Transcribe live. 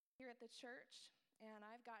at the church, and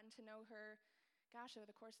I've gotten to know her, over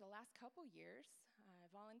the course of the last couple years,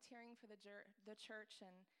 volunteering for the church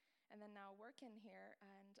and then now working here.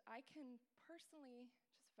 And I can personally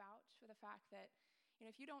just vouch for the fact that,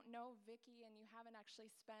 if you don't know Vicki and you haven't actually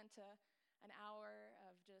spent an hour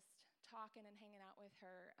of just talking and hanging out with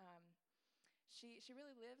her, she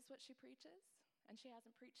really lives what she preaches. And she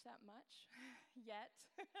hasn't preached that much yet,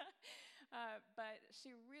 but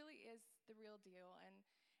she really is the real deal.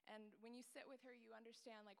 And when you sit with her, you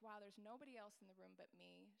understand, wow, there's nobody else in the room but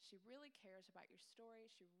me. She really cares about your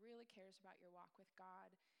story. She really cares about your walk with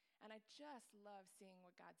God. And I just love seeing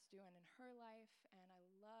what God's doing in her life, and I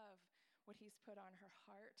love what he's put on her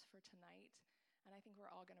heart for tonight. And I think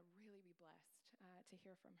we're all going to really be blessed to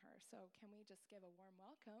hear from her. So can we just give a warm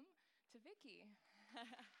welcome to Vicki?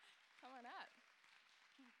 Come on up.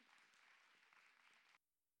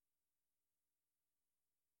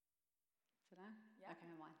 Is it on? Yeah.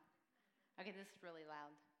 Okay, I'm on. Okay, this is really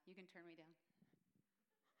loud. You can turn me down.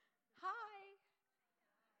 Hi.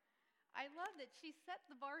 I love that she set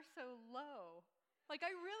the bar so low.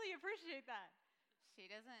 I really appreciate that.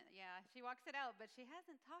 She walks it out, but she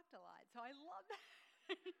hasn't talked a lot, so I love that.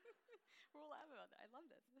 We'll laugh about that. I love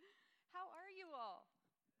this. How are you all?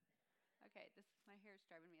 Okay, my hair's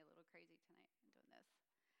driving me a little crazy tonight. I'm doing this.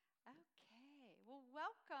 Okay, well,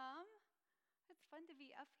 welcome. It's fun to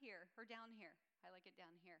be up here, or down here. I like it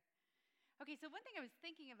down here. Okay, so one thing I was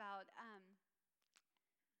thinking about,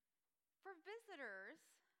 for visitors,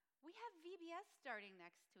 we have VBS starting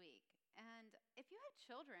next week. And if you have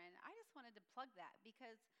children, I just wanted to plug that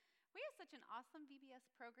because we have such an awesome VBS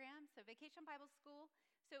program, so Vacation Bible School.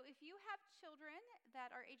 So if you have children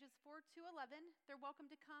that are ages 4 to 11, they're welcome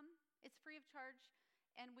to come. It's free of charge,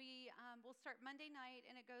 and we will start Monday night,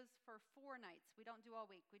 and it goes for 4 nights. We don't do all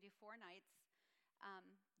week. We do 4 nights.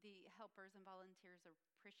 The helpers and volunteers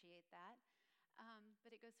appreciate that.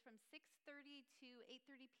 But it goes from 6:30 to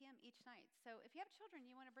 8:30 p.m. each night. So if you have children,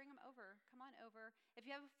 you want to bring them over, come on over. If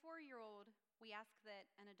you have a 4-year-old, we ask that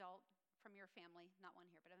an adult from your family, not one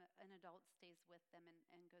here, but an adult stays with them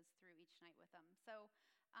and goes through each night with them. So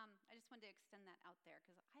I just wanted to extend that out there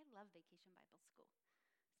because I love Vacation Bible School.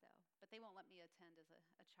 But they won't let me attend as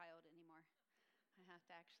a child anymore. I have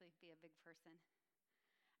to actually be a big person.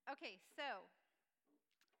 Okay, so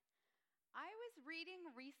I was reading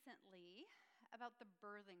recently about the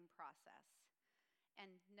birthing process.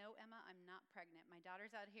 And no, Emma, I'm not pregnant. My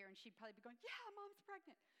daughter's out here, and she'd probably be going, yeah, Mom's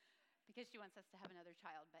pregnant, because she wants us to have another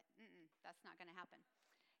child, but that's not going to happen.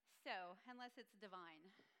 So, unless it's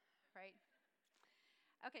divine, right?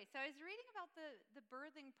 Okay, so I was reading about the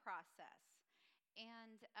birthing process,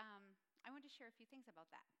 and I wanted to share a few things about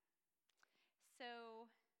that. So,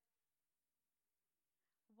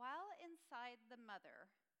 while inside the mother,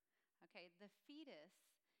 okay, the fetus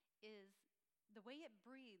the way it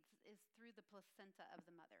breathes is through the placenta of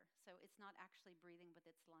the mother. So it's not actually breathing with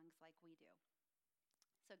its lungs like we do.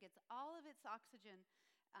 So it gets all of its oxygen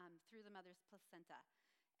through the mother's placenta.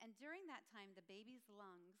 And during that time, the baby's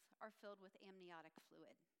lungs are filled with amniotic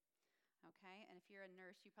fluid. Okay, and if you're a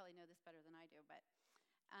nurse, you probably know this better than I do. But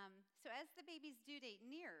so as the baby's due date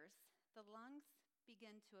nears, the lungs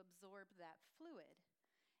begin to absorb that fluid.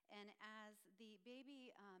 And as the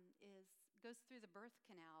baby goes through the birth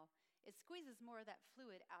canal, it squeezes more of that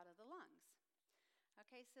fluid out of the lungs.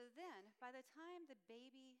 Okay, so then by the time the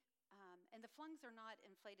baby, and the lungs are not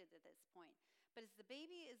inflated at this point, but as the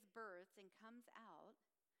baby is birthed and comes out,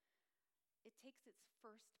 it takes its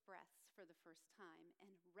first breaths for the first time, and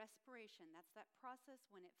respiration, that's that process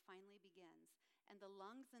when it finally begins. And the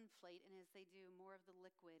lungs inflate, and as they do, more of the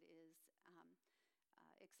liquid is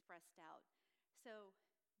expressed out. So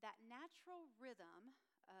that natural rhythm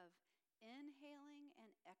of inhaling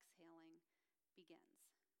and exhaling begins.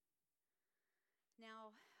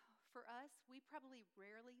 Now, for us, we probably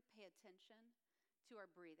rarely pay attention to our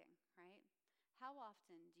breathing, right? How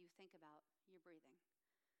often do you think about your breathing?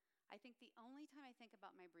 I think the only time I think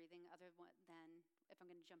about my breathing, other than if I'm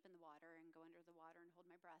going to jump in the water and go under the water and hold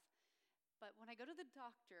my breath, but when I go to the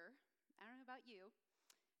doctor, I don't know about you,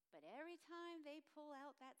 but every time they pull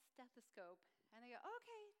out that stethoscope and they go,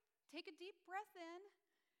 okay, take a deep breath in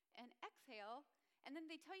and exhale, and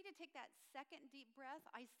then they tell you to take that second deep breath,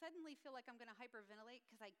 I suddenly feel like I'm going to hyperventilate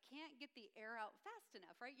because I can't get the air out fast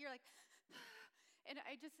enough, right? You're like, and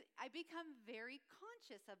I become very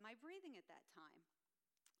conscious of my breathing at that time.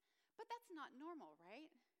 But that's not normal,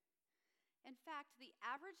 right? In fact, the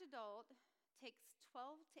average adult takes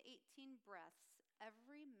 12 to 18 breaths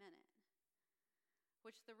every minute,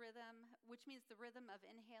 which means the rhythm of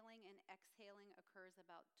inhaling and exhaling occurs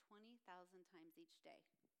about 20,000 times each day.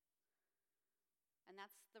 And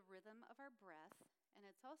that's the rhythm of our breath, and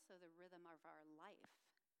it's also the rhythm of our life.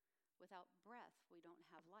 Without breath, we don't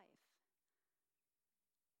have life.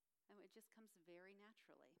 And it just comes very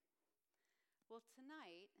naturally. Well,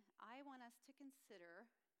 tonight, I want us to consider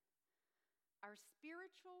our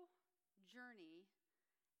spiritual journey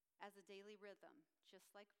as a daily rhythm, just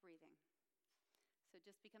like breathing. So it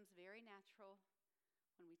just becomes very natural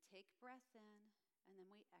when we take breath in and then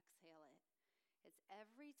we exhale it. It's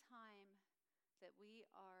every time that we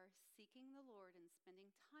are seeking the Lord and spending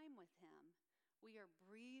time with Him, we are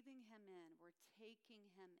breathing Him in, we're taking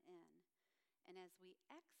Him in. And as we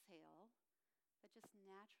exhale, that just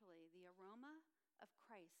naturally, the aroma of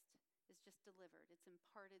Christ is just delivered. It's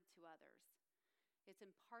imparted to others. It's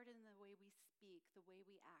imparted in the way we speak, the way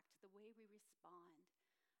we act, the way we respond.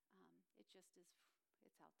 It just is,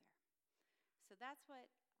 it's out there. So that's what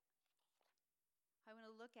I want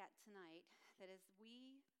to look at tonight, that as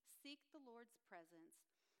we seek the Lord's presence,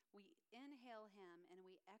 we inhale Him and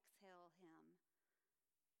we exhale Him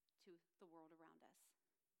to the world around us.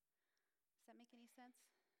 Does that make any sense?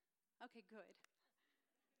 Okay, good.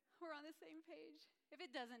 We're on the same page. If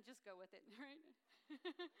it doesn't, just go with it, right?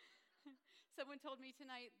 Someone told me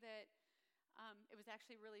tonight that it was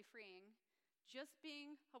actually really freeing. Just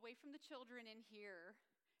being away from the children in here.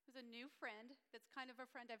 It was a new friend that's kind of a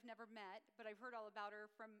friend I've never met, but I've heard all about her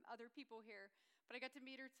from other people here. But I got to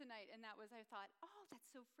meet her tonight, and that was, I thought, oh, that's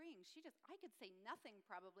so freeing. I could say nothing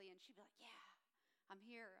probably, and she'd be like, yeah, I'm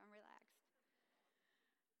here, I'm relaxed.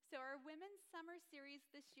 So our Women's Summer Series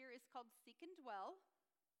this year is called Seek and Dwell.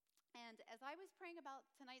 And as I was praying about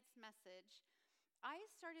tonight's message, I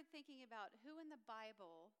started thinking about who in the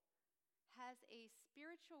Bible has a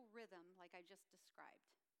spiritual rhythm like I just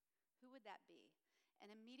described. Who would that be? And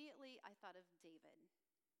immediately I thought of David.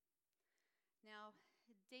 Now,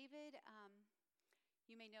 David,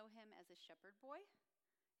 you may know him as a shepherd boy,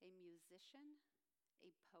 a musician, a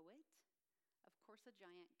poet, of course a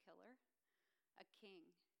giant killer, a king,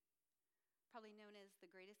 probably known as the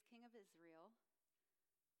greatest king of Israel.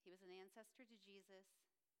 He was an ancestor to Jesus.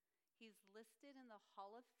 He's listed in the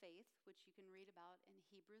Hall of Faith, which you can read about in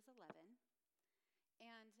Hebrews 11.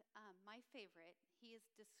 And my favorite, he is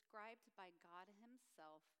described by God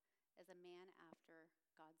Himself as a man after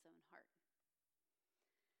God's own heart.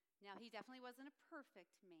 Now, he definitely wasn't a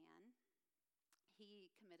perfect man. He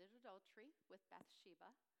committed adultery with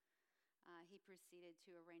Bathsheba. He proceeded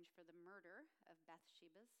to arrange for the murder of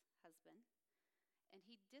Bathsheba's husband. And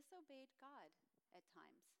he disobeyed God at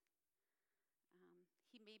times.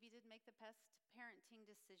 He maybe did make the best parenting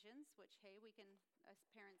decisions, which, hey, us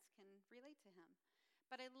parents can relate to him.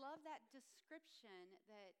 But I love that description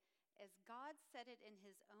that as God said it in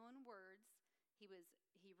His own words, He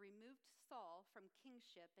removed Saul from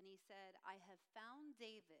kingship, and He said, I have found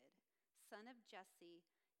David, son of Jesse,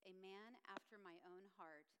 a man after my own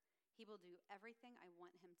heart. He will do everything I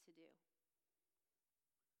want him to do.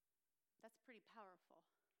 That's pretty powerful.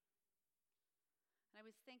 And I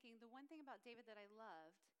was thinking, the one thing about David that I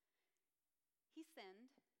loved, he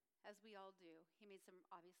sinned, as we all do. He made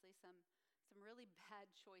obviously some really bad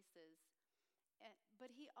choices.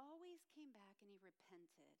 But he always came back and he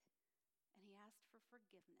repented. And he asked for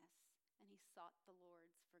forgiveness. And he sought the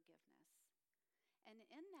Lord's forgiveness. And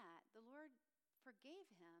in that, the Lord forgave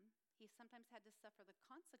him. He sometimes had to suffer the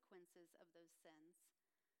consequences of those sins.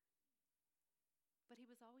 But he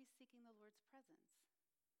was always seeking the Lord's presence.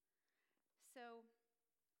 So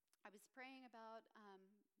I was praying about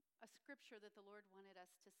a scripture that the Lord wanted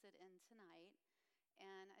us to sit in tonight,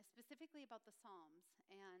 and specifically about the Psalms.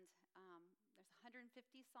 And there's 150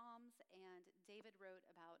 Psalms, and David wrote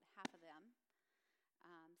about half of them.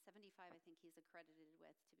 75, I think he's accredited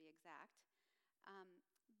with, to be exact.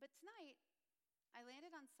 But tonight, I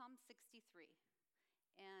landed on Psalm 63,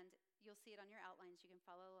 and you'll see it on your outlines. You can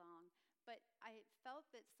follow along. But I felt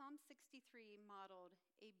that Psalm 63 modeled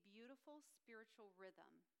a beautiful spiritual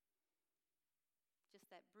rhythm, just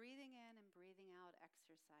that breathing in and breathing out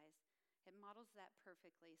exercise. It models that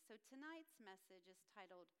perfectly. So tonight's message is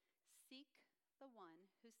titled, Seek the One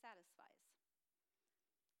Who Satisfies.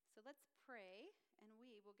 So let's pray, and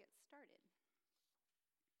we will get started.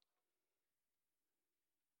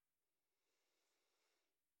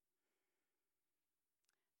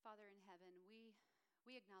 Father in heaven,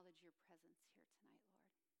 we acknowledge your presence here tonight,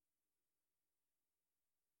 Lord.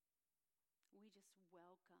 We just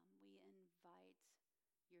welcome, we invite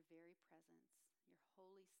your very presence, your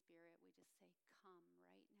Holy Spirit. We just say, come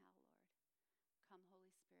right now, Lord. Come,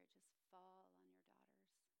 Holy Spirit, just fall on your daughters.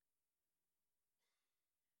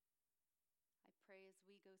 I pray as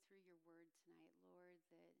we go through your word tonight, Lord,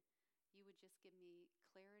 that you would just give me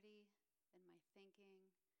clarity in my thinking.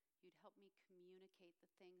 You'd help me communicate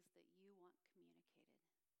the things that you want communicated.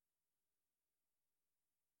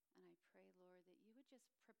 And I pray, Lord, that you would just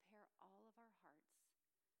prepare all of our hearts,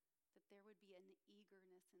 that there would be an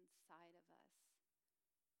eagerness inside of us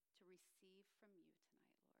to receive from you tonight,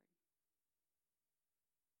 Lord.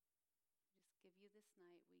 We just give you this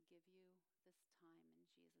night. We give you this time in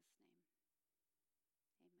Jesus' name.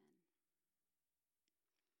 Amen.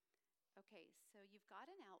 Okay, so you've got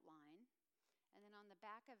an outline. And then on the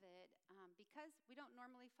back of it, because we don't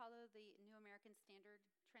normally follow the New American Standard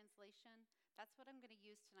Translation, that's what I'm going to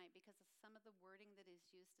use tonight because of some of the wording that is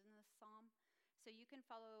used in this psalm. So you can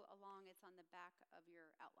follow along. It's on the back of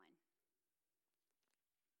your outline.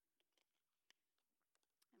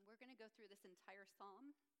 And we're going to go through this entire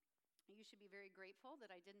psalm. You should be very grateful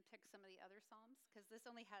that I didn't pick some of the other psalms because this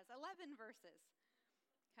only has 11 verses.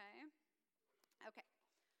 Okay? Okay,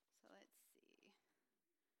 so let's see.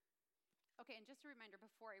 Okay, and just a reminder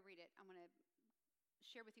before I read it, I'm going to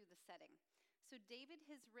share with you the setting. So David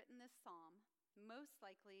has written this psalm most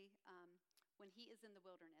likely when he is in the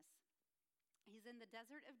wilderness. He's in the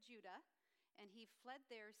desert of Judah, and he fled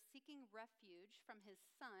there seeking refuge from his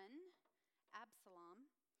son, Absalom,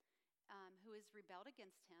 who has rebelled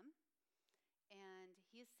against him, and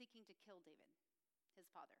he is seeking to kill David, his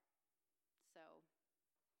father. So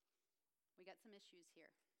we got some issues here.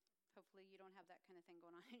 Hopefully you don't have that kind of thing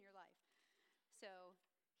going on in your life. So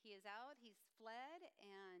he is out, he's fled,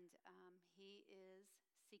 and he is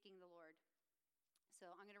seeking the Lord. So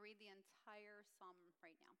I'm going to read the entire psalm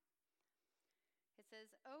right now. It says,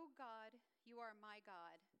 "O God, you are my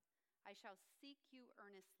God. I shall seek you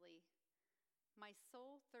earnestly. My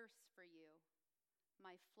soul thirsts for you.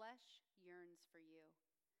 My flesh yearns for you.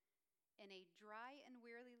 In a dry and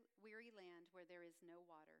weary land where there is no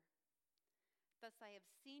water. Thus I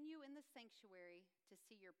have seen you in the sanctuary to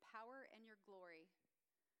see your power and your glory.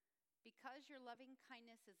 Because your loving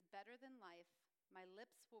kindness is better than life, my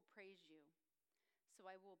lips will praise you. So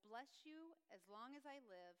I will bless you as long as I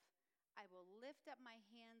live. I will lift up my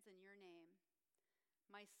hands in your name.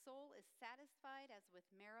 My soul is satisfied as with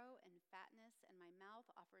marrow and fatness, and my mouth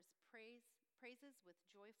offers praises with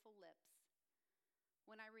joyful lips.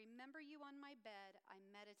 When I remember you on my bed, I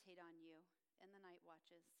meditate on you in the night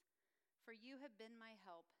watches. For you have been my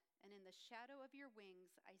help, and in the shadow of your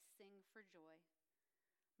wings I sing for joy.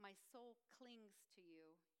 My soul clings to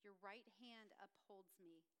you. Your right hand upholds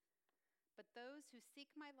me. But those who seek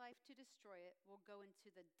my life to destroy it will go into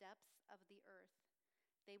the depths of the earth.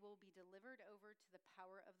 They will be delivered over to the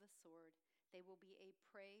power of the sword. They will be a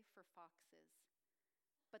prey for foxes.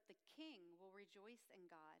 But the king will rejoice in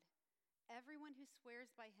God. Everyone who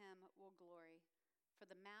swears by him will glory, for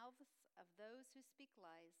the mouths of those who speak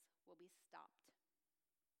lies will be stopped."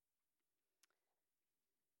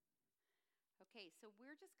 Okay, so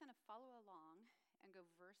we're just going to follow along and go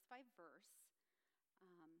verse by verse.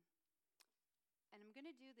 And I'm going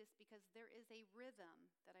to do this because there is a rhythm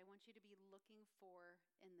that I want you to be looking for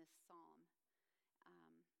in this psalm.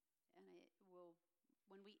 And it will,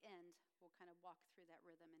 when we end, we'll kind of walk through that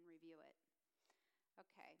rhythm and review it.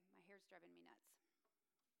 Okay, my hair's driving me nuts.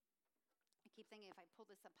 I keep thinking if I pull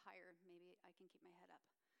this up higher, maybe I can keep my head up.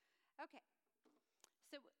 Okay,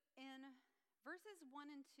 so in verses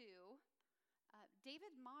 1 and 2,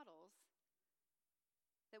 David models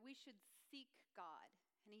that we should seek God.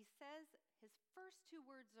 And he says his first two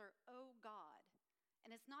words are, "O God."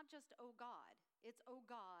 And it's not just "O God," it's "O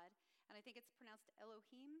God." And I think it's pronounced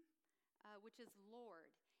Elohim, which is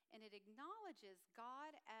Lord. And it acknowledges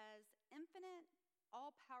God as infinite,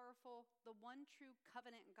 all-powerful, the one true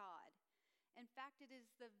covenant God. In fact, it is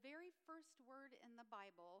the very first word in the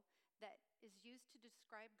Bible that is used to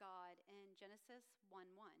describe God in Genesis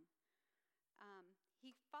 1:1.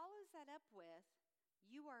 He follows that up with,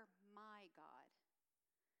 "You are my God."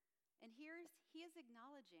 And he is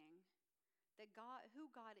acknowledging that who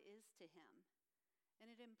God is to him. And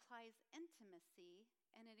it implies intimacy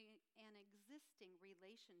and an existing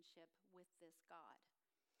relationship with this God.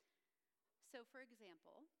 So, for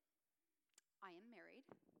example, I am married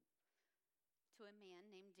to a man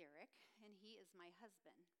named Derek, and he is my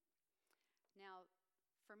husband. Now,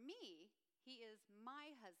 for me, he is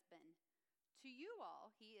my husband. To you all,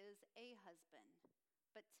 he is a husband.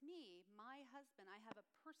 But to me, my husband, I have a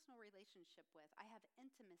personal relationship with. I have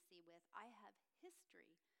intimacy with. I have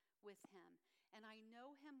history with him. And I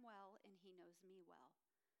know him well, and he knows me well.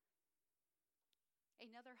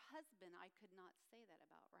 Another husband I could not say that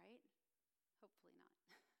about, right? Hopefully not.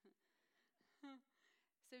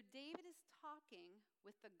 So David is talking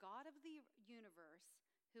with the God of the universe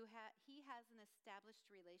he has an established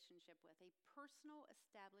relationship with, a personal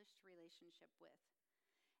established relationship with.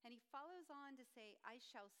 And he follows on to say, I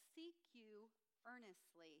shall seek you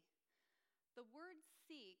earnestly. The word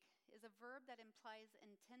seek is a verb that implies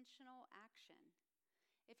intentional action.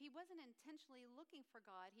 If he wasn't intentionally looking for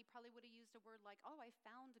God, he probably would have used a word like, oh, I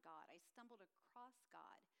found God. I stumbled across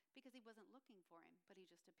God, because he wasn't looking for him, but he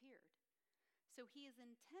just appeared. So he is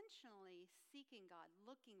intentionally seeking God,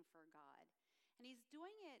 looking for God. And he's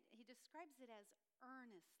doing it, he describes it as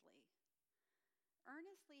earnestly.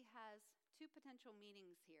 Earnestly has two potential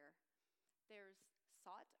meanings here. There's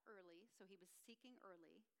sought early, so he was seeking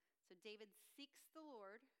early. So David seeks the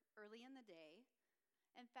Lord early in the day.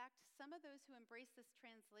 In fact, some of those who embrace this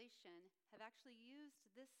translation have actually used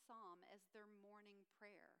this psalm as their morning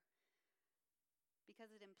prayer,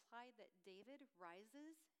 because it implied that David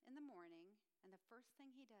rises in the morning and the first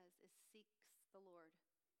thing he does is seeks the Lord.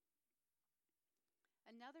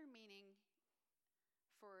 Another meaning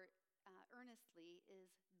for earnestly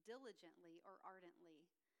is diligently or ardently.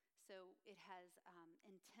 So it has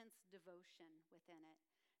intense devotion within it,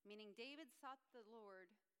 meaning David sought the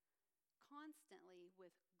Lord constantly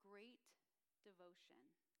with great devotion.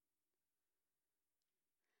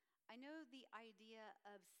 I know the idea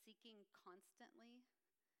of seeking constantly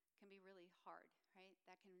can be really hard, right?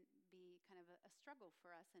 That can be kind of a struggle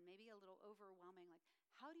for us and maybe a little overwhelming.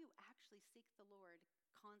 Like, how do you actually seek the Lord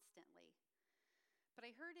constantly? But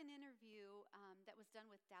I heard an interview that was done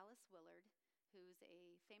with Dallas Willard, who's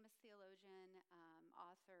a famous theologian,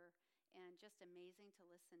 author, and just amazing to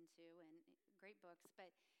listen to, and great books.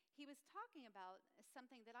 But he was talking about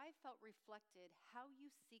something that I felt reflected how you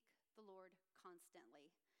seek the Lord constantly.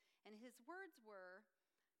 And his words were,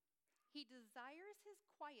 he desires his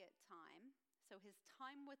quiet time, so his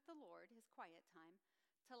time with the Lord, his quiet time,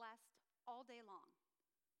 to last all day long.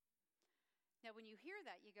 Now, when you hear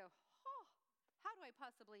that, you go, oh, how do I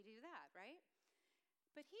possibly do that, right?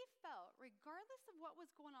 But he felt, regardless of what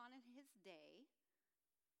was going on in his day,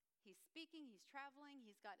 he's speaking, he's traveling,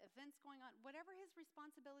 he's got events going on, whatever his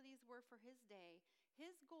responsibilities were for his day,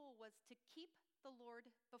 his goal was to keep the Lord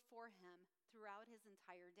before him throughout his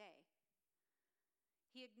entire day.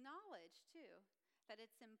 He acknowledged, too, that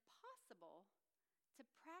it's impossible to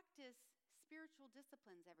practice spiritual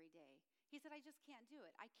disciplines every day. He said, I just can't do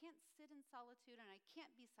it. I can't sit in solitude, and I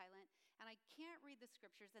can't be silent, and I can't read the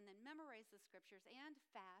scriptures and then memorize the scriptures and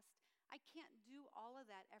fast. I can't do all of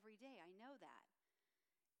that every day. I know that.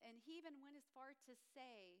 And he even went as far to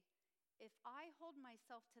say, if I hold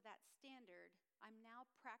myself to that standard, I'm now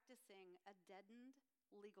practicing a deadened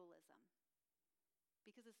legalism,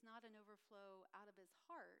 because it's not an overflow out of his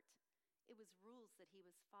heart. It was rules that he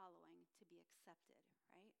was following to be accepted,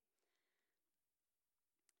 right?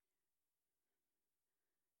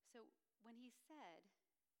 So when he said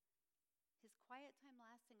his quiet time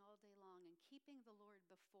lasting all day long and keeping the Lord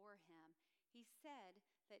before him, he said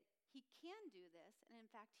that he can do this, and in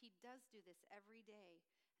fact, he does do this every day.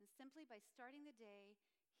 And simply by starting the day,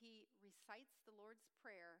 he recites the Lord's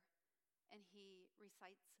Prayer, and he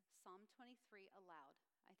recites Psalm 23 aloud.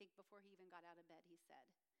 I think before he even got out of bed, he said.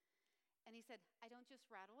 And he said, I don't just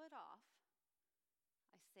rattle it off.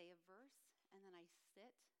 I say a verse, and then I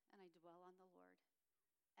sit, and I dwell on the Lord,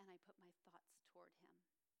 and I put my thoughts toward him.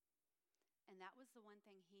 And that was the one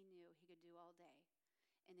thing he knew he could do all day.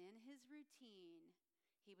 And in his routine,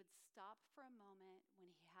 he would stop for a moment when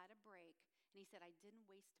he had a break, and he said, I didn't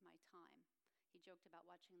waste my time. He joked about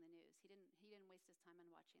watching the news. He didn't waste his time on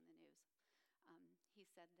watching the news. He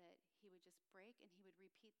said that he would just break, and he would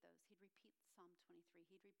repeat those. He'd repeat Psalm 23.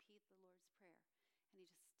 He'd repeat the Lord's Prayer, and he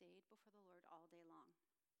just stayed before the Lord all day long.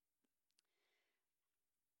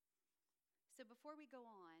 So before we go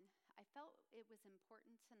on, I felt it was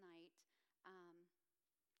important tonight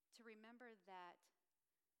to remember that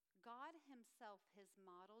God himself has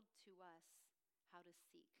modeled to us how to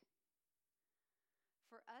seek.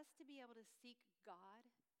 For us to be able to seek God,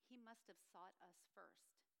 he must have sought us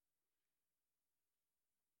first.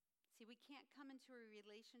 See, we can't come into a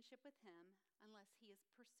relationship with him unless he is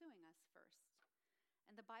pursuing us first.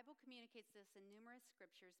 And the Bible communicates this in numerous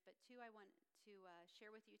scriptures, but two I want to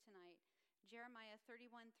share with you tonight. Jeremiah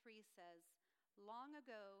 31:3 says, Long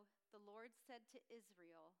ago, the Lord said to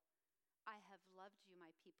Israel, I have loved you,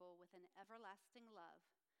 my people, with an everlasting love.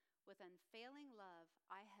 With unfailing love,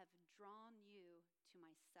 I have drawn you to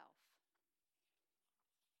myself.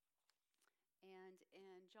 And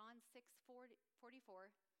in John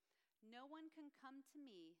 6:44, no one can come to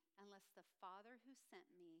me unless the Father who sent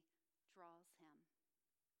me draws him.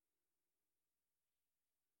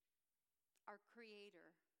 Our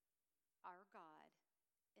Creator, our God,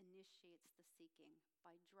 initiates the seeking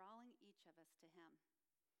by drawing each of us to him.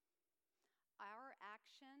 Our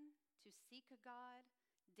action to seek God,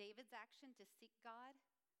 David's action to seek God,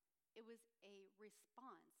 it was a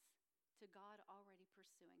response to God already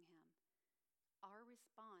pursuing him. Our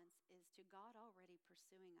response is to God already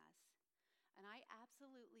pursuing us. And I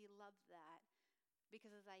absolutely love that,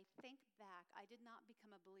 because as I think back, I did not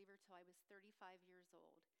become a believer till I was 35 years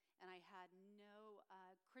old, and I had no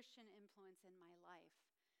Christian influence in my life.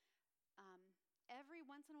 Every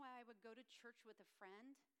once in a while, I would go to church with a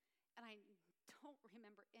friend, and I don't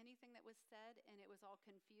remember anything that was said, and it was all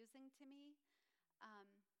confusing to me.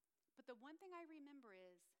 But the one thing I remember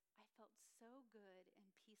is I felt so good and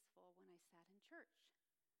peaceful when I sat in church.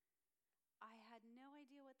 I had no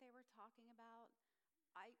idea what they were talking about.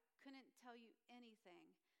 I couldn't tell you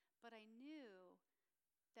anything, but I knew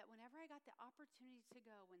that whenever I got the opportunity to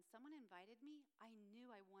go, when someone invited me, I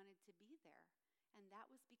knew I wanted to be there. And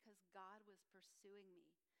that was because God was pursuing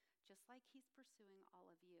me, just like he's pursuing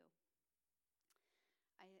all of you.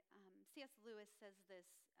 C.S. Lewis says this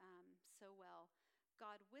so well.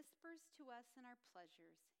 God whispers to us in our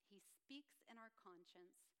pleasures. He speaks in our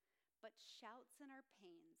conscience, but shouts in our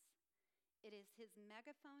pains. It is his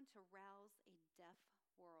megaphone to rouse a deaf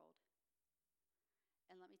world.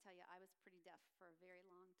 And let me tell you, I was pretty deaf for a very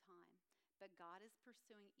long time. But God is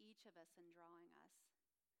pursuing each of us and drawing us.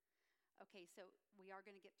 Okay, so we are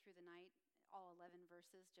going to get through the night, all 11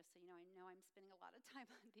 verses, just so you know. I know I'm spending a lot of time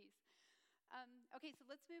on these. Okay, so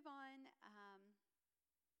let's move on.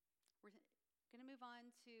 We're going to move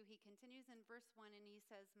on to, he continues in verse 1, and he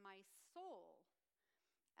says, my soul.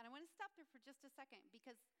 And I want to stop there for just a second,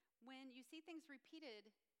 because when you see things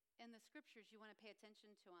repeated in the scriptures, you want to pay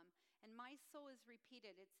attention to them. And my soul is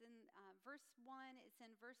repeated. It's in verse 1, it's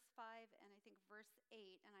in verse 5, and I think verse 8,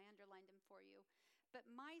 and I underlined them for you. But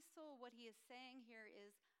my soul, what he is saying here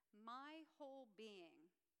is my whole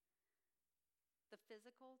being. The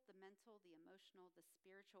physical, the mental, the emotional, the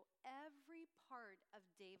spiritual, every part of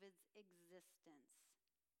David's existence.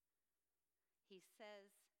 He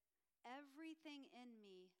says, everything in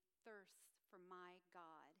me thirsts for my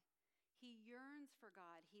God. He yearns for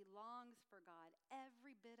God. He longs for God.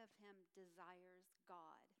 Every bit of him desires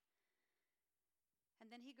God.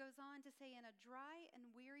 And then he goes on to say, in a dry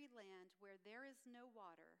and weary land where there is no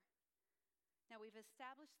water. Now we've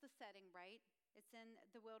established the setting, right? It's in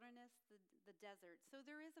the wilderness, the desert. So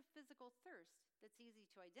there is a physical thirst that's easy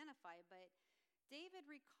to identify, but David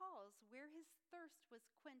recalls where his thirst was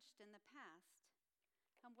quenched in the past.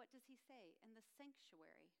 And what does he say? In the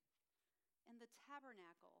sanctuary, in the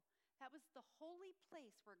tabernacle. That was the holy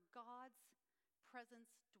place where God's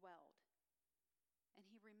presence dwelled. And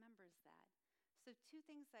he remembers that. So two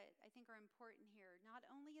things that I think are important here. Not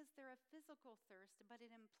only is there a physical thirst, but it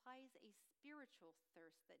implies a spiritual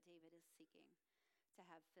thirst that David is seeking to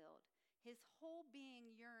have filled. His whole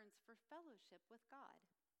being yearns for fellowship with God.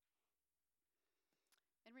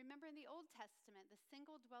 And remember, in the Old Testament, the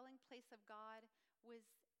single dwelling place of God was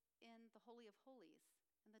in the Holy of Holies,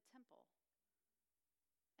 in the temple.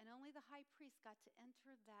 And only the high priest got to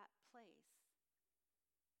enter that place.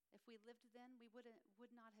 If we lived then, we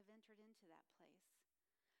would not have entered into that place.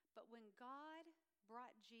 But when God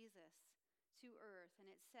brought Jesus to earth,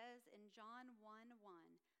 and it says in John 1:1,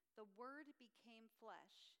 the Word became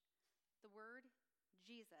flesh. The Word,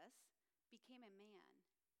 Jesus, became a man.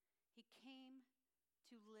 He came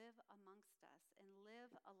to live amongst us and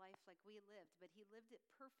live a life like we lived, but he lived it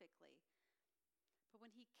perfectly. But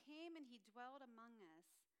when he came and he dwelled among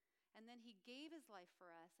us, and then he gave his life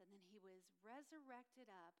for us, and then he was resurrected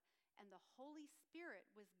up, and the Holy Spirit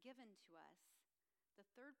was given to us, the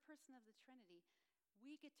third person of the Trinity,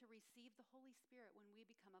 we get to receive the Holy Spirit when we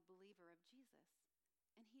become a believer of Jesus.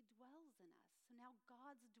 And he dwells in us. So now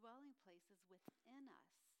God's dwelling place is within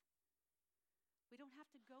us. We don't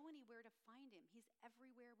have to go anywhere to find him. He's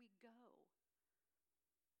everywhere we go.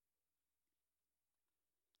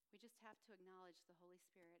 We just have to acknowledge the Holy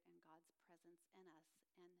Spirit and God's presence in us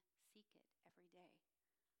and seek it every day.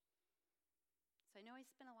 So I know I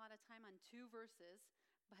spent a lot of time on 2 verses,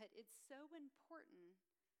 but it's so important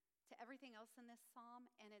to everything else in this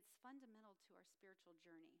psalm, and it's fundamental to our spiritual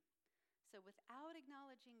journey. So without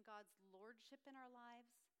acknowledging God's lordship in our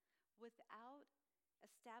lives, without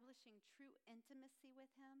establishing true intimacy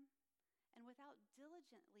with him, and without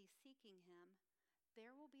diligently seeking him,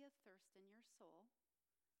 there will be a thirst in your soul.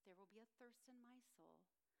 There will be a thirst in my soul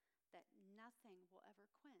that nothing will ever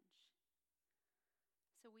quench.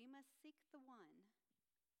 So we must seek the one,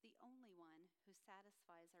 the only one who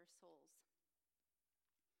satisfies our souls.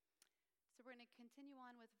 So we're going to continue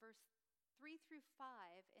on with verse 3 through 5,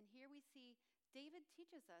 and here we see David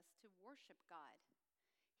teaches us to worship God.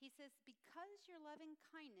 He says, because your loving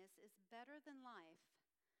kindness is better than life.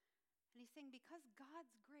 And he's saying, because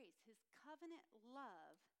God's grace, his covenant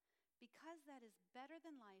love, because that is better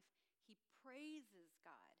than life, he praises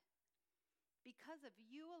God. Because of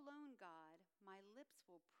you alone, God, my lips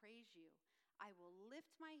will praise you. I will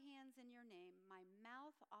lift my hands in your name. My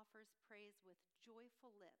mouth offers praise with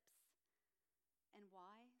joyful lips. And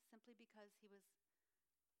why? Simply because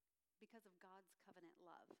of God's covenant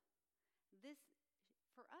love. This,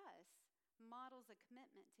 for us, models a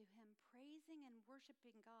commitment to him praising and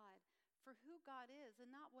worshiping God for who God is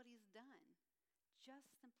and not what he's done,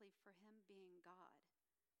 just simply for him being God.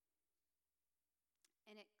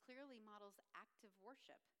 And it clearly models active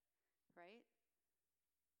worship, right?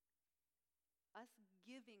 Us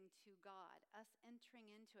giving to God, us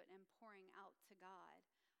entering into it and pouring out to God.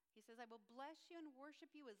 He says, I will bless you and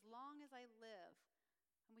worship you as long as I live.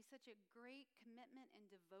 And we such a great commitment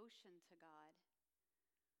and devotion to God.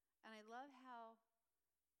 And I love how,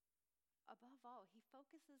 above all, he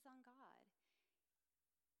focuses on God.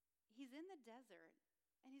 He's in the desert,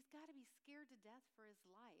 and he's got to be scared to death for his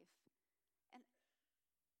life. And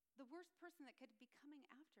the worst person that could be coming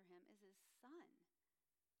after him is his son.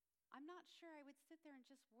 I'm not sure I would sit there and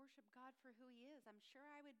just worship God for who he is. I'm sure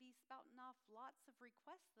I would be spouting off lots of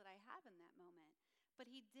requests that I have in that moment. But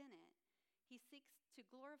he didn't. He seeks to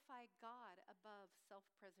glorify God above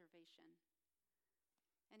self-preservation.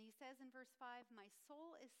 And he says in verse 5, my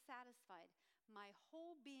soul is satisfied. My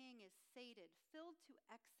whole being is sated, filled to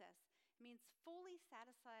excess. It means fully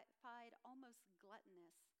satisfied, almost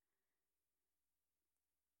gluttonous.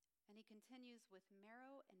 And he continues with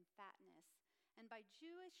marrow and fatness. And by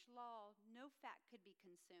Jewish law, no fat could be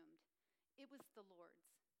consumed. It was the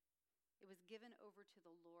Lord's. It was given over to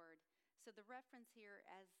the Lord. So the reference here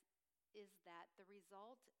is that the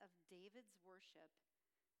result of David's worship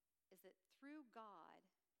is that through God,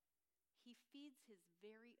 he feeds his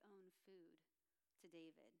very own food to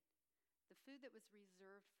David. The food that was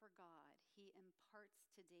reserved for God, he imparts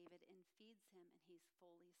to David and feeds him, and he's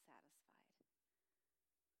fully satisfied.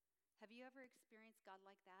 Have you ever experienced God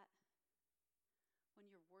like that? When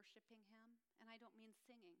you're worshiping him? And I don't mean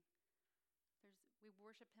singing. We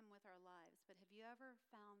worship him with our lives. But have you ever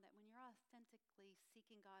found that when you're authentically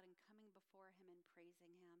seeking God and coming before him and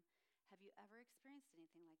praising him, have you ever experienced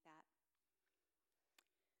anything like that?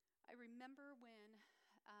 I remember when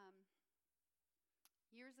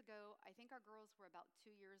years ago, I think our girls were about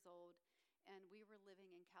 2 years old, and we were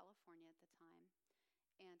living in California at the time.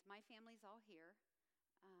 And my family's all here.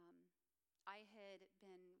 I had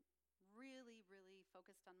been really, really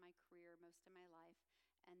focused on my career most of my life.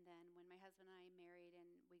 And then when my husband and I married and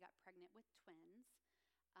we got pregnant with twins,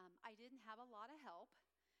 I didn't have a lot of help.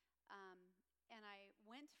 And I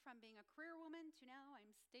went from being a career woman to now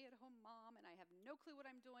I'm stay-at-home mom, and I have no clue what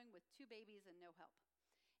I'm doing with 2 babies and no help.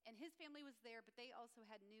 And his family was there, but they also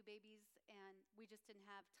had new babies, and we just didn't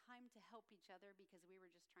have time to help each other because we were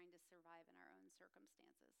just trying to survive in our own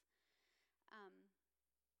circumstances.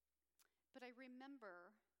 But I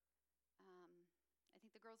remember, I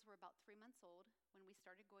think the girls were about 3 months old when we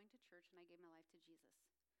started going to church, and I gave my life to Jesus.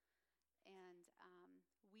 And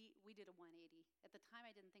we did a 180. At the time,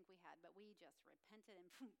 I didn't think we had, but we just repented,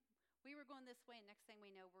 and we were going this way, and next thing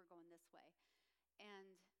we know, we're going this way.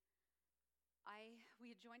 And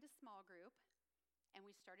we had joined a small group, and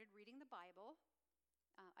we started reading the Bible.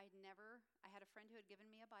 I had a friend who had given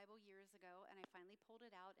me a Bible years ago, and I finally pulled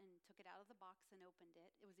it out and took it out of the box and opened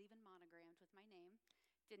it. It was even monogrammed with my name.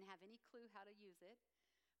 Didn't have any clue how to use it.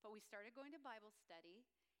 But we started going to Bible study,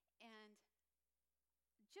 and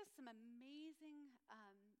just some amazing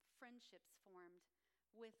friendships formed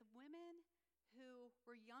with women who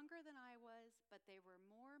were younger than I was, but they were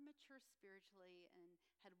more mature spiritually and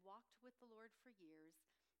had walked with the Lord for years.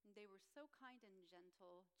 And they were so kind and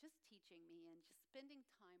gentle, just teaching me and just spending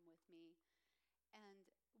time with me. And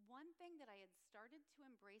one thing that I had started to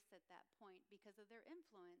embrace at that point because of their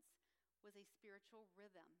influence was a spiritual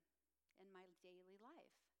rhythm in my daily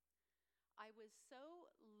life. I was so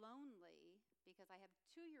lonely because I have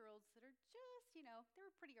 2-year-olds that are just, they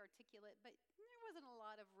were pretty articulate, but there wasn't a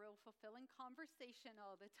lot of real fulfilling conversation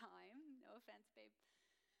all the time. No offense, babe.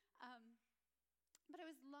 But I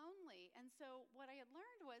was lonely. And so what I had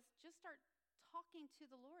learned was just start talking to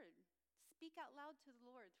the Lord, speak out loud to the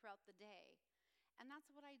Lord throughout the day. And that's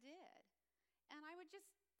what I did. And I would just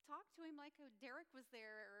talk to him like Derek was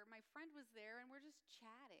there or my friend was there, and we're just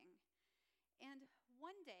chatting. And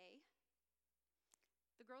one day,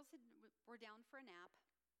 the girls were down for a nap,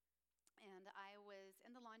 and I was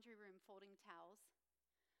in the laundry room folding towels,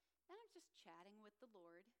 and I'm just chatting with the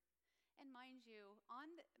Lord. And mind you,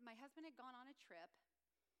 my husband had gone on a trip,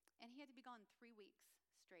 and he had to be gone 3 weeks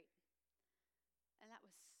straight. And that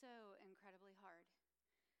was so incredibly hard.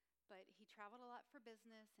 But he traveled a lot for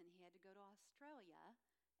business, and he had to go to Australia,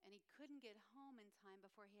 and he couldn't get home in time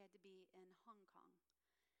before he had to be in Hong Kong.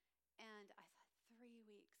 And I thought, 3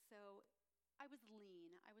 weeks. So I was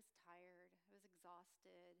lean. I was tired. I was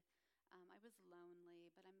exhausted. I was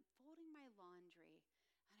lonely, but I'm folding my laundry.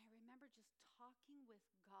 And I remember just talking with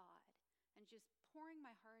God and just pouring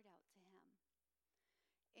my heart out to him.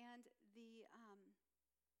 And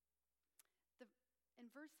in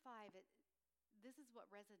verse 5, this is what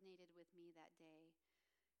resonated with me that day.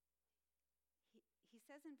 He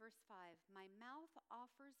says in verse 5, "My mouth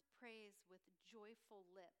offers praise with joyful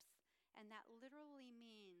lips." And that literally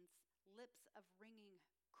means lips of ringing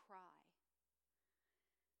cry.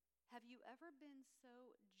 Have you ever been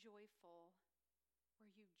so joyful where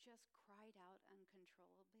you just cried out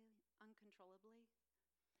uncontrollably?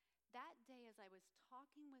 That day, as I was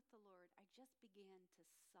talking with the Lord, I just began to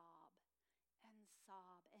sob and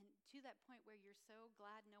sob, and to that point where you're so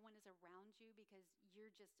glad no one is around you because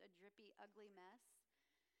you're just a drippy, ugly mess.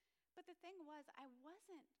 But the thing was, I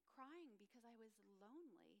wasn't crying because I was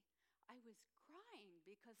lonely. I was crying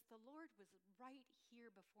because the Lord was right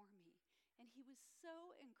here before me, and he was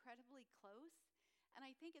so incredibly close. And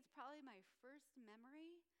I think it's probably my first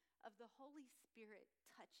memory of the Holy Spirit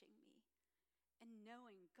touching me and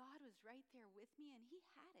knowing God was right there with me, and he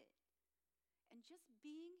had it. And just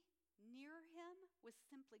being near him was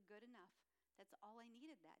simply good enough. That's all I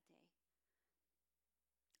needed that day.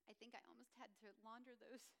 I think I almost had to launder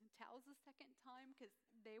those towels a second time because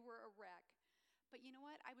they were a wreck. But you know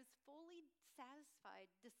what? I was fully satisfied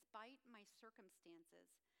despite my circumstances.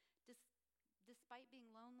 Despite being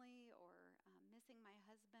lonely or missing my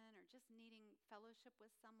husband or just needing fellowship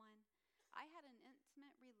with someone, I had an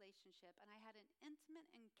intimate relationship, and I had an intimate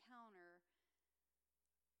encounter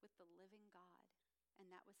with the living God, and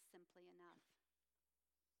that was simply enough.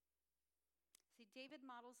 See, David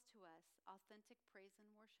models to us authentic praise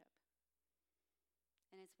and worship.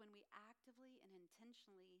 And it's when we actively and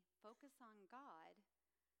intentionally focus on God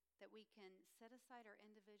that we can set aside our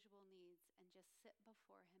individual needs and just sit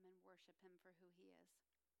before him and worship him for who he is.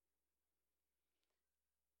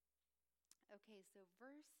 Okay, so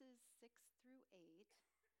verses 6 through 8,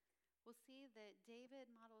 we'll see that David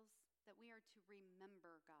models that we are to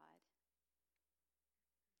remember God.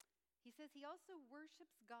 He says he also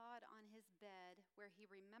worships God on his bed where he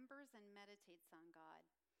remembers and meditates on God.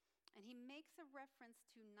 And he makes a reference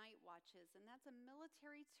to night watches, and that's a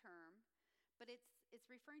military term, but it's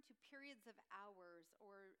referring to periods of hours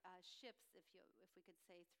or shifts, if we could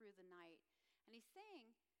say, through the night. And he's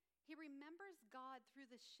saying he remembers God through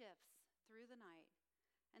the shifts, through the night.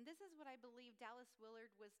 And this is what I believe Dallas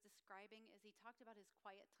Willard was describing as he talked about his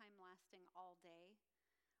quiet time lasting all day.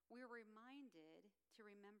 We're reminded to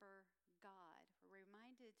remember God. We're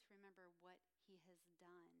reminded to remember what he has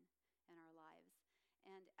done in our lives.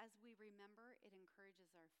 And as we remember, it encourages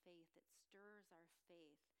our faith. It stirs our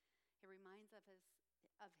faith. It reminds of his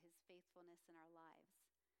faithfulness in our lives.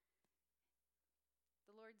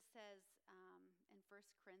 The Lord says in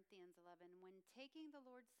 1 Corinthians 11, "When taking the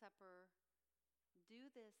Lord's Supper, do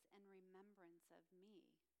this in remembrance of me."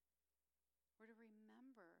 We're to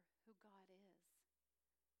remember who God is.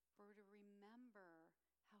 We're to remember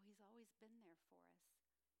how he's always been there for us.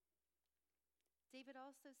 David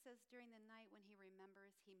also says during the night when he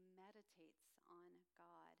remembers, he meditates on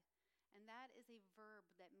God. And that is a verb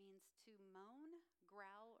that means to moan,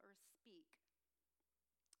 growl, or speak.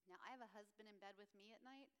 Now, I have a husband in bed with me at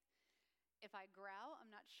night. If I growl,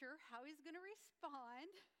 I'm not sure how he's going to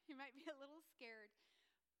respond. He might be a little scared.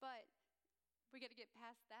 But we got to get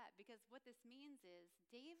past that, because what this means is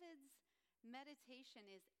David's meditation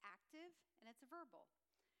is active and it's verbal.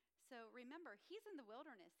 So remember, he's in the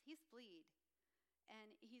wilderness. He's fled.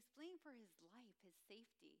 And he's fleeing for his life, his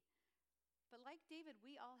safety. But like David,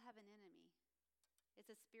 we all have an enemy. It's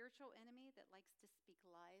a spiritual enemy that likes to speak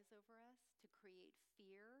lies over us, to create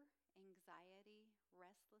fear, anxiety,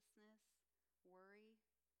 restlessness, worry,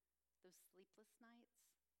 those sleepless nights,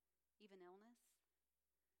 even illness.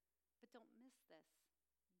 But don't miss this.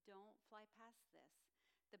 Don't fly past this.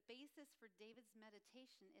 The basis for David's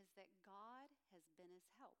meditation is that God has been his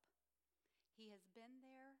help. He has been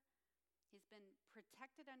there. He's been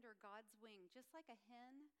protected under God's wing, just like a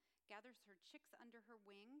hen gathers her chicks under her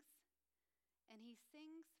wings. And he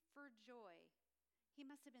sings for joy. He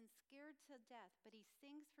must have been scared to death, but he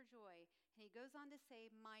sings for joy. And he goes on to say,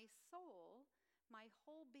 "My soul, my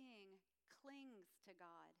whole being clings to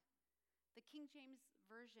God." The King James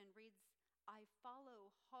Version reads, I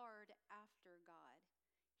follow hard after God.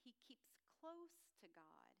 He keeps close to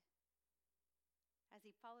God. As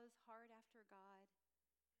he follows hard after God,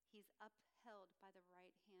 he's upheld by the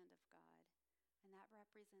right hand of God. And that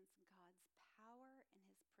represents God's power and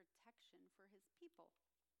his protection for his people.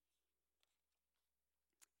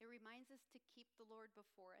 It reminds us to keep the Lord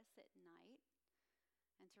before us at night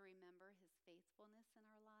and to remember his faithfulness in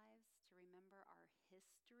our lives, to remember our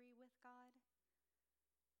history with God.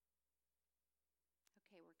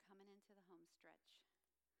 Okay, we're coming into the home stretch.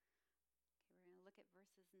 Okay, we're going to look at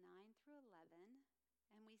verses 9 through 11,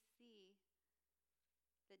 and we see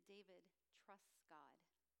that David trusts God.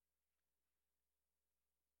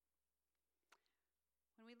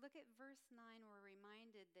 When we look at verse 9, we're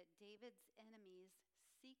reminded that David's enemies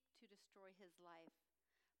seek to destroy his life,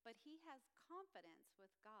 but he has confidence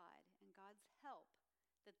with God and God's help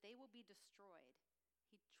that they will be destroyed.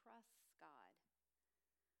 He trusts God.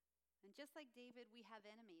 And just like David, we have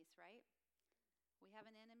enemies, right? We have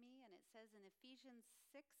an enemy, and it says in Ephesians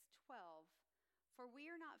 6:12, "For we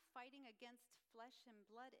are not fighting against flesh and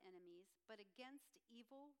blood enemies, but against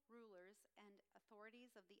evil rulers and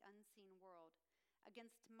authorities of the unseen world,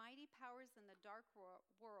 against mighty powers in the dark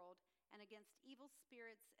world, and against evil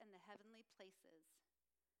spirits in the heavenly places."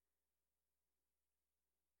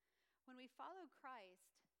 When we follow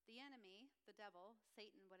Christ, the enemy, the devil,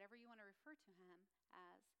 Satan, whatever you want to refer to him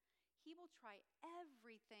as, he will try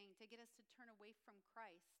everything to get us to turn away from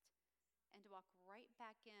Christ and to walk right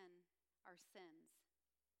back in our sins.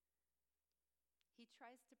 He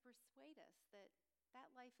tries to persuade us that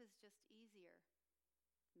that life is just easier.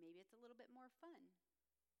 Maybe it's a little bit more fun.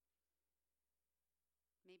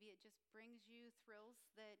 Maybe it just brings you thrills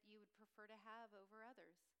that you would prefer to have over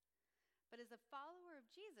others. But as a follower of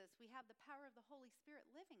Jesus, we have the power of the Holy Spirit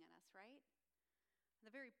living in us, right? The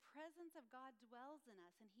very presence of God dwells in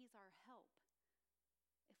us, and he's our help.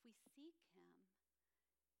 If we seek him,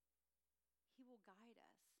 he will guide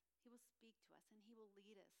us. He will speak to us, and he will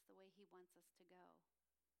lead us the way he wants us to go.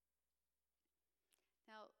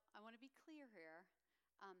 Now, I want to be clear here.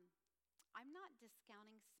 I'm not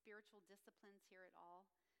discounting spiritual disciplines here at all.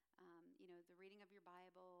 The reading of your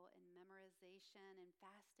Bible and memorization and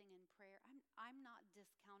fasting and prayer. I'm not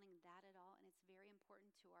discounting that at all, and it's very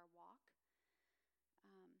important to our walk.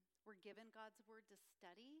 We're given God's word to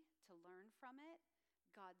study, to learn from it.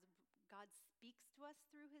 God speaks to us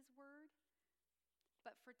through his word.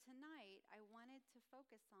 But for tonight, I wanted to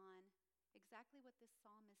focus on exactly what this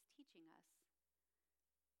psalm is teaching us.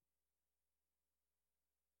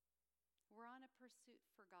 We're on a pursuit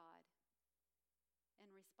for God in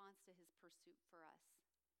response to his pursuit for us.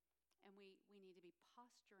 And we need to be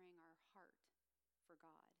posturing our heart for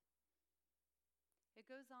God. It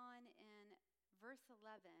goes on in verse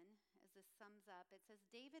 11, as this sums up. It says,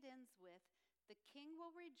 David ends with, "The king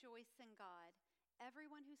will rejoice in God.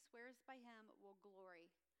 Everyone who swears by him will glory."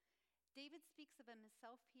 David speaks of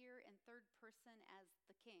himself here in third person as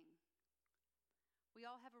the king. We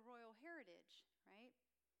all have a royal heritage, right?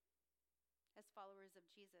 As followers of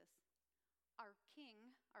Jesus. Our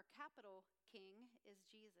king, our capital king, is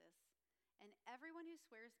Jesus. And everyone who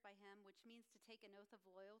swears by him, which means to take an oath of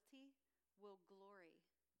loyalty, will glory.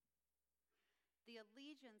 The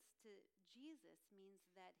allegiance to Jesus means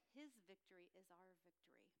that his victory is our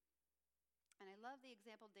victory. And I love the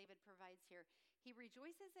example David provides here. He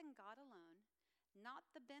rejoices in God alone, not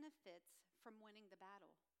the benefits from winning the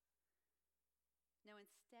battle. No,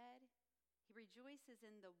 instead, he rejoices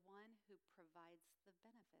in the one who provides the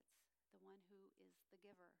benefits, the one who is the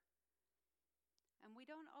giver. And we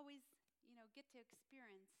don't always, get to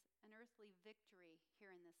experience an earthly victory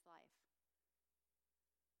here in this life.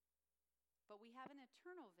 But we have an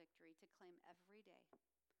eternal victory to claim every day.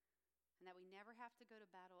 And that we never have to go to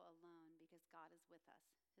battle alone because God is with us.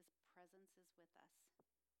 His presence is with us.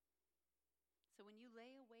 So when you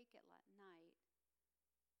lay awake at night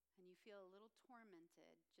and you feel a little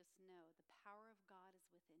tormented, just know the power of God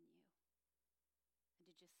is within you. And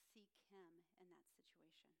to just seek him in that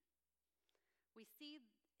situation. We see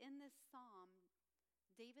in this psalm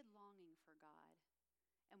David longing for God.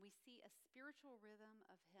 And we see a spiritual rhythm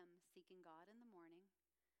of him seeking God in the morning.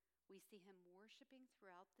 We see him worshiping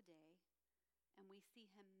throughout the day. And we see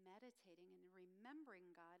him meditating and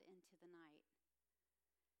remembering God into the night.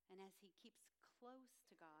 And as he keeps close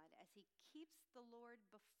to God, as he keeps the Lord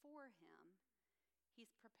before him,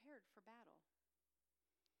 he's prepared for battle.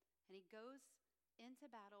 And he goes into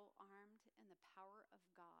battle armed in the power of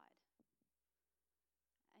God.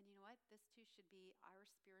 And you know what? This too should be our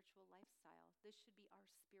spiritual lifestyle. This should be our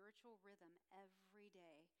spiritual rhythm every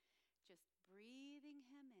day. Just breathing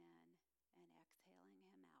him in and exhaling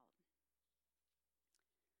him out.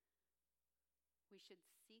 should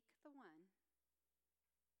seek the one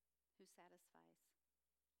who satisfies.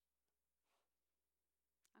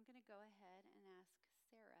 I'm going to go ahead and ask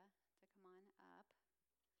Sarah to come on up.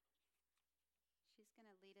 She's going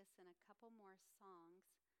to lead us in a couple more songs.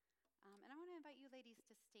 And I want to invite you ladies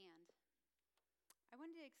to stand. I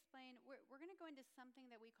wanted to explain, we're going to go into something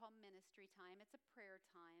that we call ministry time. It's a prayer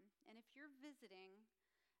time. And if you're visiting,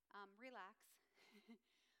 relax.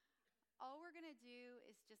 All we're going to do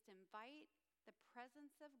is just invite the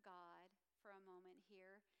presence of God for a moment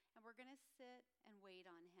here. And we're going to sit and wait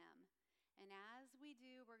on him. And as we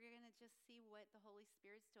do, we're going to just see what the Holy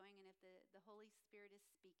Spirit's doing and if the Holy Spirit is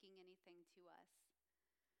speaking anything to us.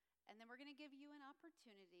 And then we're going to give you an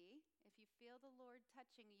opportunity, if you feel the Lord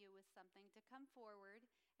touching you with something, to come forward,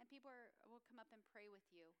 and people will come up and pray with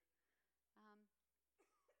you.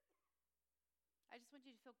 I just want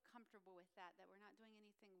you to feel comfortable with that we're not doing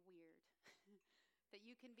anything weird, that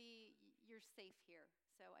you're safe here.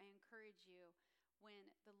 So I encourage you, when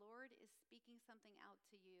the Lord is speaking something out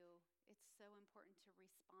to you, it's so important to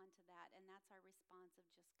respond to that, and that's our response of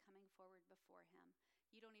just coming forward before him.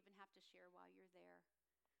 You don't even have to share while you're there.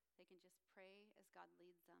 They can just pray as God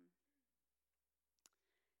leads them.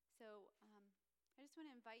 So I just want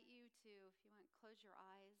to invite you to, if you want, close your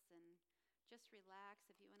eyes and just relax.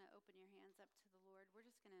 If you want to open your hands up to the Lord, we're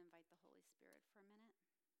just going to invite the Holy Spirit for a minute.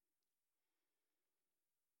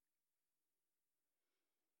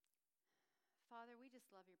 Father, we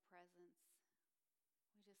just love your presence.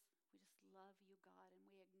 We just love you, God, and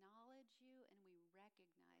we acknowledge you and we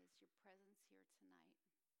recognize your presence here tonight.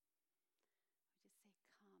 We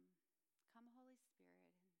just say, come, Holy Spirit,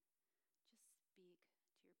 and just speak to your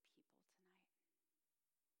people tonight. Come, Holy Spirit, and just come. Just come, Father.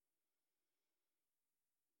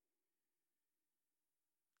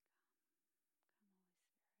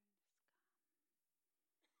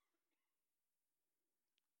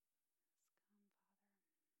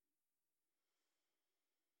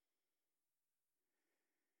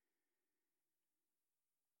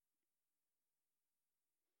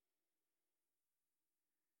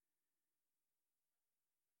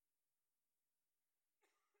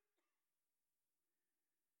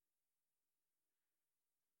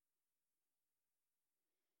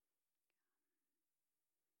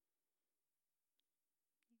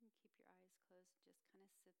 You can keep your eyes closed, just kind of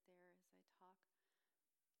sit there as I talk.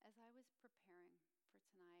 As I was preparing for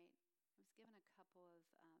tonight, I was given a couple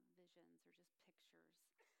of visions or just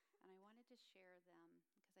pictures, and I wanted to share them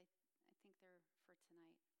because I think they're for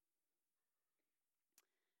tonight.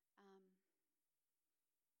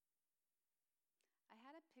 I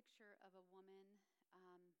had a picture of a woman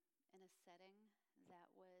in a setting that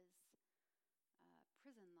was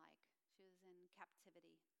prison-like. She was in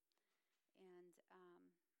captivity. And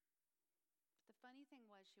the funny thing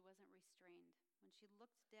was she wasn't restrained. When she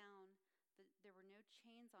looked down, there were no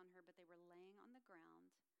chains on her, but they were laying on the ground,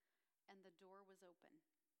 and the door was open.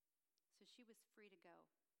 So she was free to go.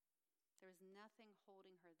 There was nothing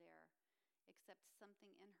holding her there, except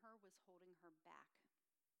something in her was holding her back.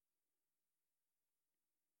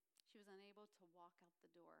 She was unable to walk out the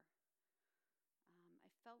door. I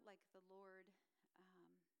felt like the Lord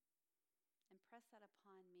impressed that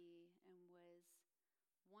upon me and was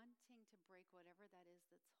wanting to break whatever that is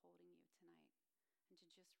that's holding you tonight and to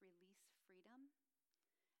just release freedom.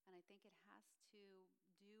 And I think it has to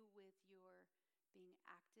do with your being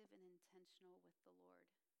active and intentional with the Lord,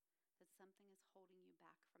 that something is holding you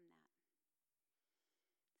back from that.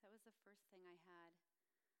 So that was the first thing I had.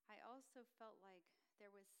 I also felt like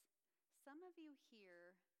there was some of you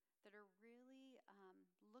here that are really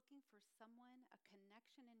looking for someone, a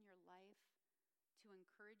connection in your life to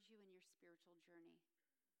encourage you in your spiritual journey.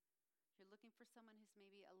 You're looking for someone who's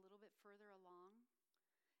maybe a little bit further along.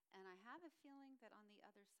 And I have a feeling that on the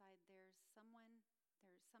other side, there's some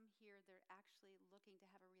here that are actually looking to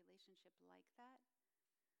have a relationship like that.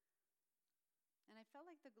 And I felt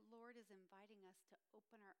like the Lord is inviting us to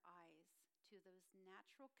open our eyes to those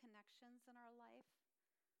natural connections in our life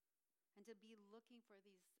and to be looking for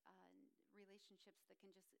these relationships that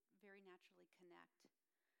can just very naturally connect.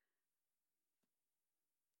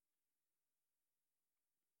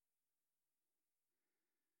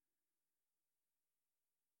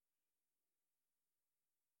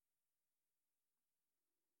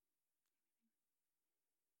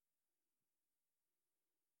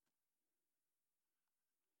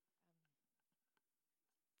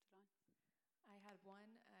 I had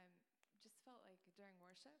one, just felt like during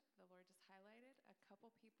worship, the Lord just highlighted a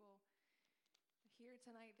couple people here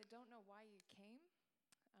tonight that don't know why you came.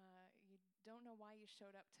 You don't know why you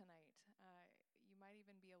showed up tonight. You might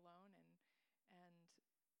even be alone, and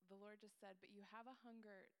the Lord just said, but you have a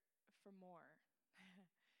hunger for more.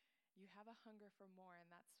 you have a hunger for more, and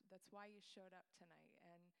that's why you showed up tonight.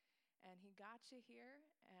 And he got you here,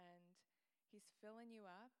 and he's filling you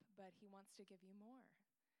up, but he wants to give you more.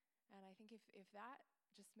 And I think if that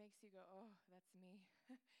just makes you go, oh, that's me,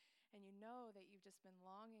 and you know that you've just been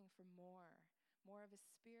longing for more of his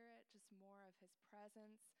spirit, just more of his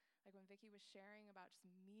presence. Like when Vicki was sharing about just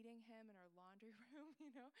meeting him in our laundry room,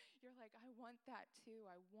 you're like, I want that too.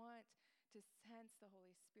 I want to sense the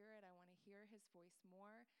Holy Spirit. I want to hear his voice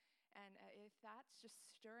more. And if that's just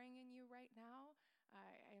stirring in you right now,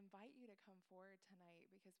 I invite you to come forward tonight,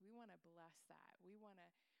 because we want to bless that. We want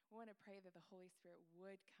to pray that the Holy Spirit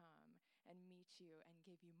would come and meet you and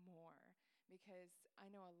give you more, because I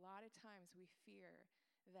know a lot of times we fear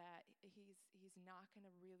that he's not going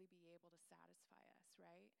to really be able to satisfy us,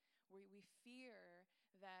 right? We fear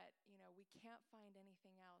that, we can't find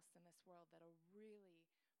anything else in this world that'll really,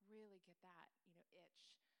 really get that,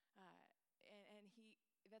 itch.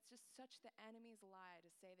 That's just such the enemy's lie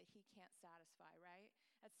to say that he can't satisfy, right?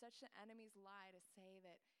 That's such the enemy's lie to say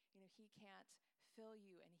that, he can't fill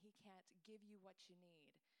you and he can't give you what you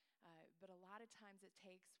need. But a lot of times it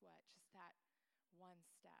takes just that one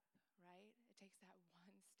step, right? It takes that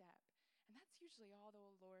one step. And that's usually all the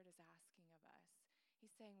Lord is asking of us.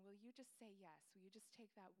 He's saying, will you just say yes? Will you just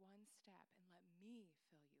take that one step and let me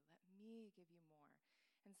fill you? Let me give you more.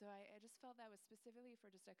 And so I just felt that was specifically for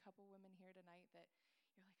just a couple women here tonight, that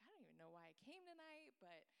you're like, I don't even know why I came tonight,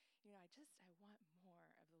 but, I want more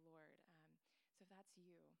of the Lord. So if that's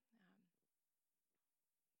you,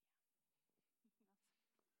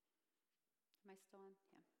 Am I still on?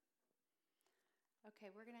 Yeah.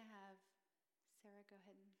 Okay, we're going to have Sarah go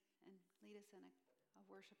ahead and lead us in a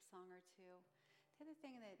worship song or two. The other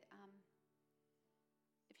thing that,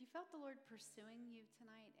 if you felt the Lord pursuing you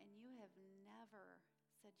tonight and you have never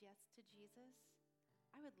said yes to Jesus,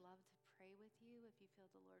 I would love to pray with you if you feel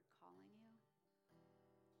the Lord calling you.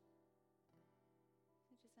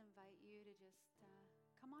 I just invite you to just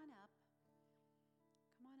come on up.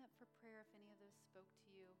 Come on up for prayer if any of those spoke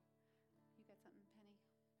to you. You got something, Penny?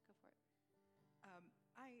 Go for it.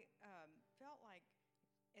 I felt like,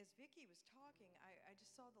 as Vicki was talking, I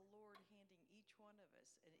just saw the Lord handing each one of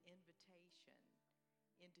us an invitation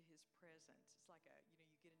into his presence. It's like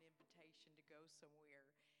you get an invitation to go somewhere,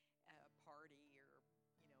 a party or,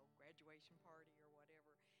 graduation party or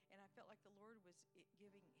whatever. And I felt like the Lord was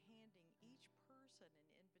handing each person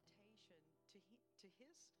an invitation to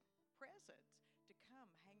his presence, to come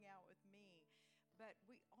hang out with me. But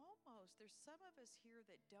there's some of us here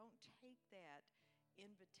that don't take that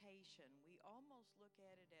invitation. We almost look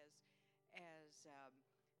at it as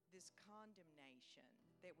this condemnation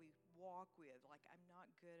that we walk with, like, I'm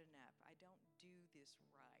not good enough. I don't do this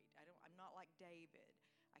right. I'm not like David.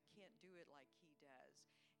 I can't do it like he does.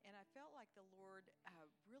 And I felt like the Lord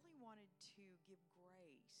really wanted to give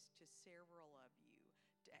grace to several of you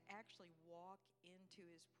to actually walk into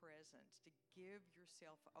his presence, to give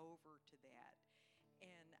yourself over to that.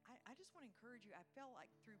 And I just want to encourage you. I felt like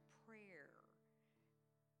through prayer,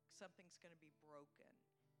 something's going to be broken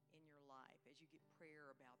in your life as you get prayer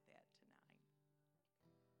about that tonight.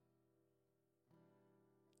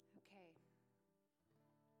 Okay.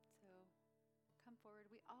 So come forward.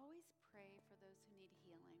 We always pray for those who need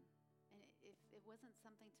healing. And if it wasn't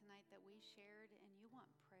something tonight that we shared and you want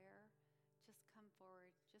prayer, just come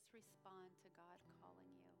forward. Just respond to God calling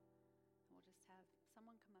you. And we'll just have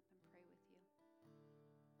someone come up and pray with you.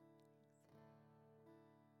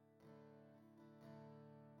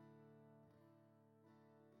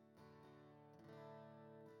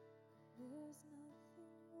 There's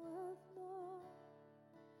nothing worth more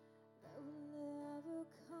that will ever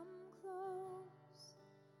come close.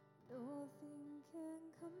 Nothing can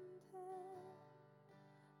compare.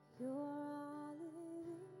 You're our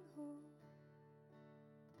living hope.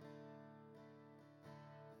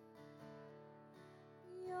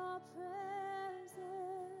 Your presence,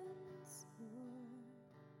 Lord.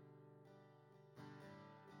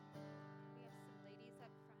 We have some ladies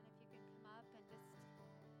up front. If you can come up and just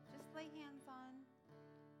lay hands on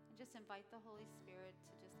and just invite the Holy Spirit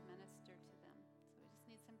to just minister to them. So we just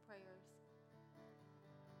need some prayers.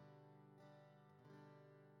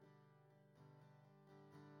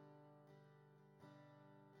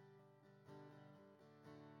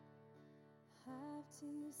 Have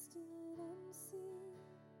tasted and seen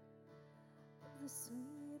of the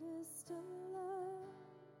sweetest of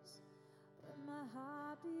loves, when my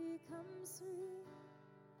heart becomes free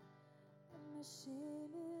and my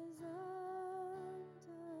shame is undone.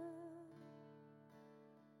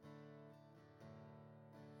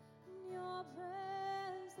 In your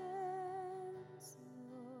presence,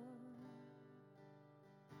 Lord.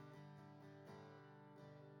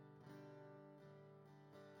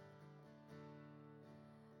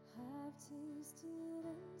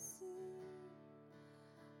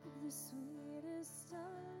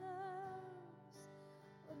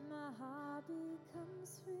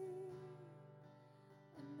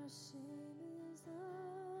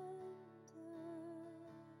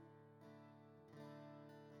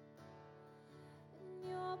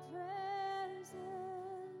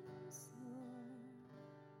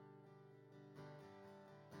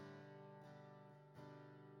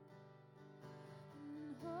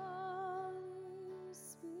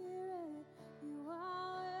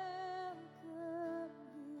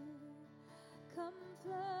 Come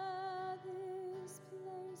flood this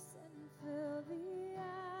place and fill the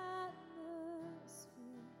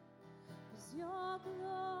atmosphere. 'Cause your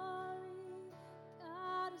glory,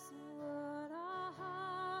 God, is what our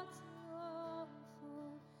hearts long for.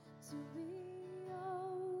 To be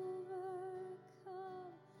overcome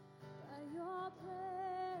by your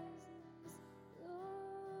presence,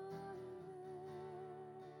 Lord.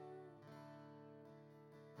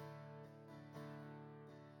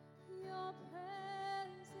 Your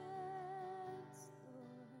presence,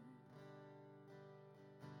 Lord.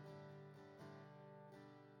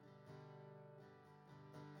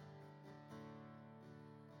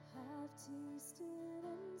 Have tasted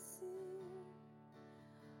and seen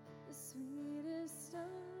the sweetest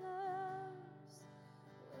of loves,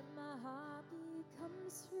 when my heart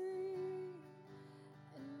becomes free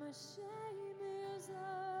and my shame is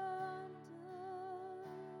undone.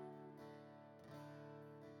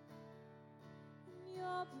 In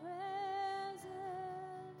your presence,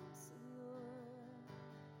 Lord.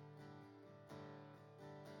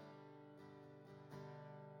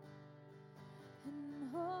 And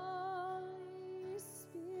Holy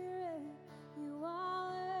Spirit, you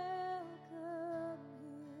are welcome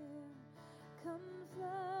here. Come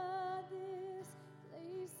flood this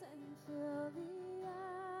place and fill the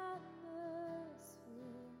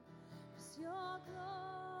atmosphere. 'Cause your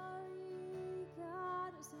glory,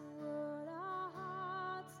 God, is what our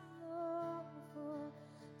hearts long for.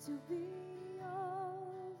 To be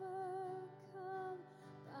overcome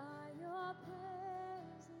by your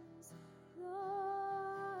presence,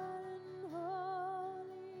 Lord. And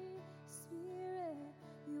Holy Spirit,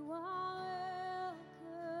 you are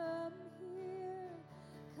welcome here.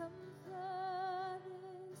 Come flood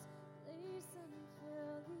this place and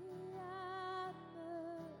fill the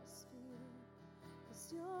atmosphere. 'Cause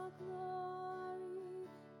your glory,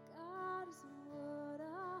 God, is what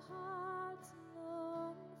our hearts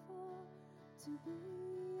long for. To be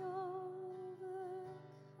overcome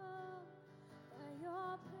by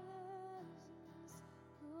your presence,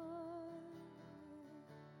 Lord.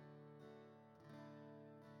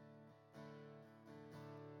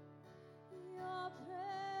 Your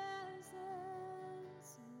presence,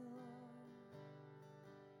 Lord.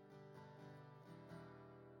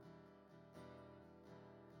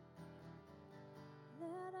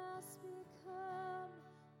 Let us become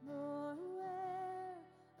more aware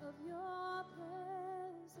of your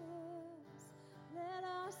presence. Let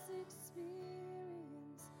us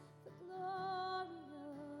experience the glory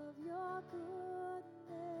of your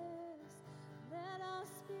goodness. Let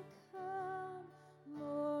us become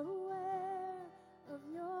more aware of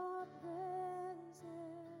your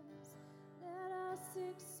presence. Let us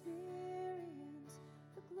experience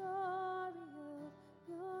the glory of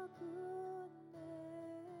your goodness.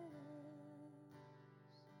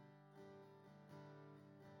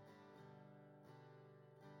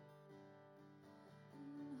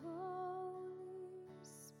 And Holy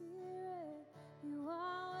Spirit, you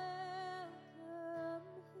are welcome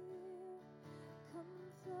here. Come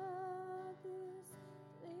flood this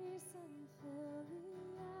place and fill the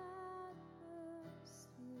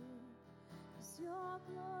atmosphere. 'Cause your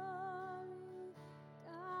glory,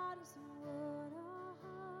 God, is what our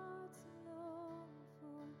hearts long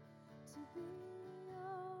for. To be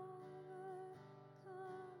overcome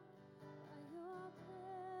by your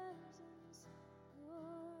presence,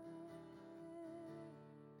 Lord.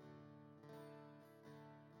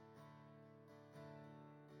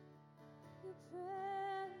 Your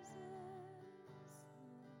presence,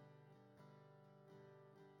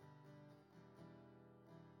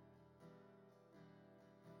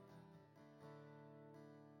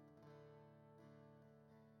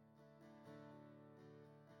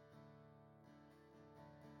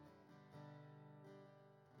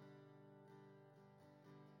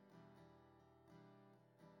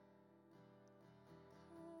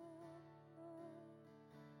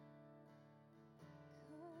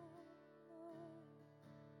 Lord.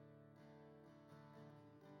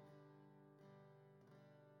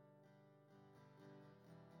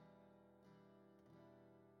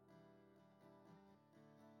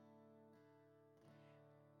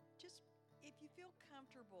 Just if you feel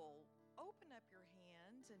comfortable, open up your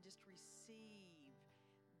hands and just receive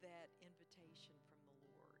that invitation from the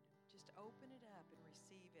Lord. Just open it up and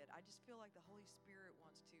receive it. I just feel like the Holy Spirit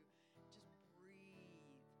wants to just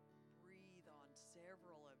breathe on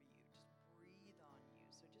several of you. Just breathe on you.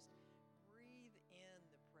 So just breathe in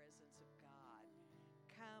the presence of God.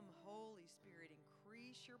 Come, Holy Spirit,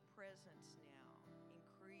 increase your presence now.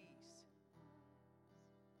 Increase.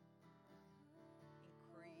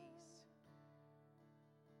 Increase.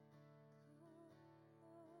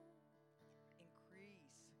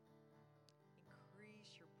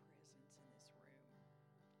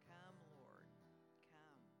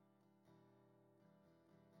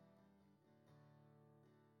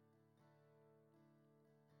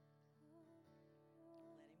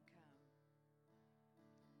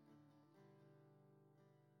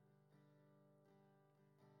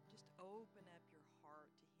 open up your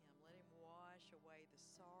heart to Him. Let Him wash away the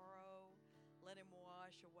sorrow. Let Him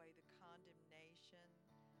wash away the condemnation.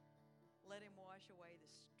 Let Him wash away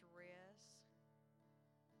the stress.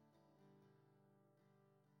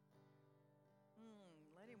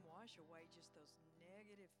 Let Him wash away just those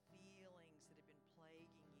negative feelings that have been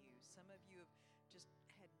plaguing you. Some of you have just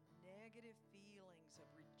had negative feelings of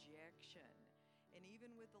rejection. And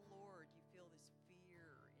even with the Lord, you feel this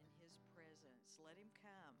fear in His presence. Let Him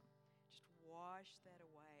come. Just wash that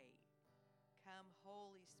away. Come,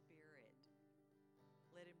 Holy Spirit.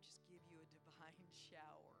 Let Him just give you a divine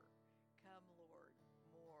shower. Come, Lord,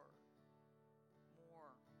 more.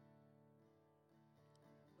 More.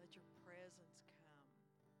 Let your presence come.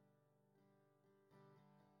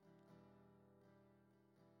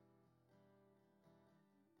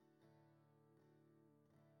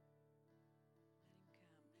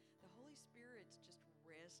 Holy Spirit's just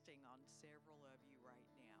resting on several of you right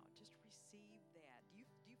now. Just receive that. Do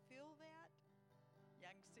you feel that?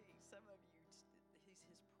 Yeah, I can see some of you.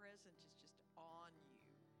 His presence is just on you.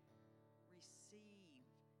 Receive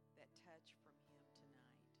that touch from Him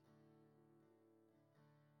tonight.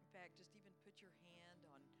 In fact, just even put your hand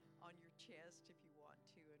on your chest if you want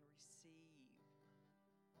to and receive.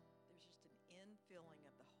 There's just an infilling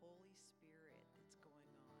of the Holy Spirit that's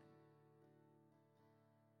going on.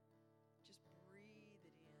 Just breathe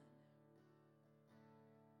it in.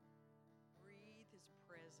 Breathe His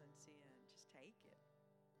presence in. Just take it.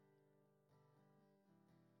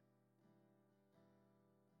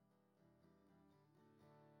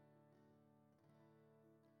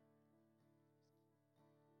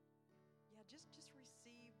 Yeah, just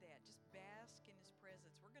receive that. Just bask in His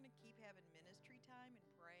presence. We're going to keep having ministry time and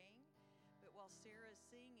praying, but while Sarah's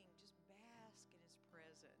singing, just bask in His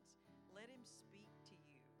presence. Let Him speak to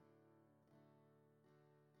you.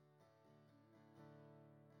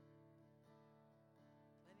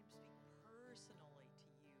 Let Him speak personally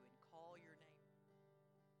to you and call your name.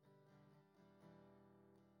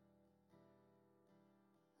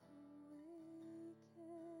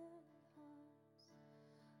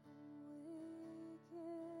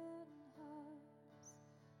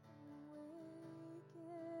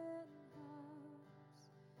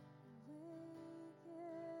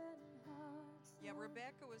 Yeah,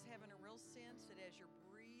 Rebecca was having a real sense that as you're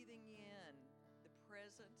breathing in the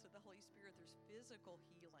presence of the Holy Spirit, there's physical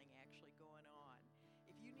healing actually going on.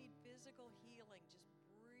 If you need physical healing, just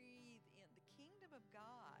breathe in. The kingdom of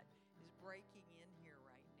God is breaking in here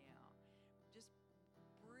right now. Just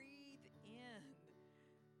breathe in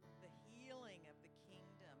the healing of the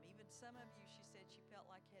kingdom. Even some of you, she said she felt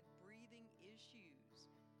like had breathing issues.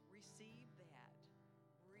 Receive that.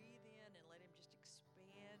 Breathe in and let Him just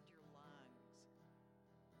expand your lungs.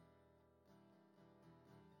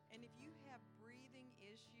 And if you have breathing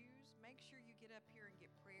issues, make sure you get up here and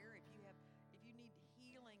get prayer. If you need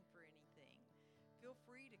healing for anything, feel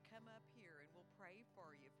free to come up here and we'll pray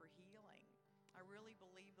for you for healing. I really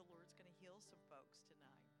believe the Lord's going to heal some folks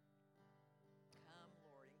tonight. Come,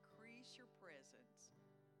 Lord, increase your presence.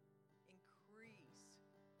 Increase.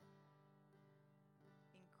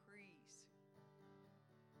 Increase.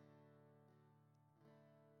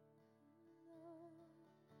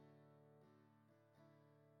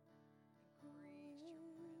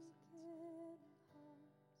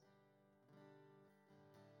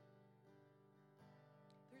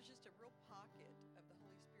 There's just a real pocket of the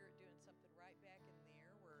Holy Spirit doing something right back in there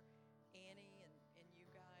where Annie and you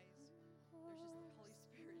guys, there's just the Holy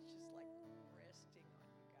Spirit is just like resting on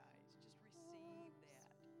you guys. Just receive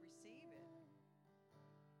that. Receive it.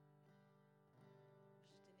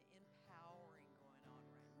 There's just an empowering going on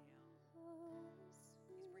right now. He's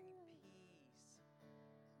bringing peace,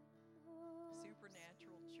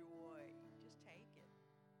 supernatural joy. Just take it.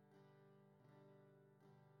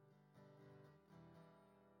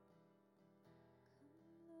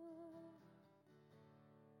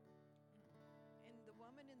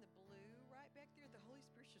 Woman in the blue right back there, the Holy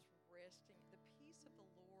Spirit's just resting. The peace of the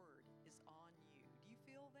Lord is on you. Do you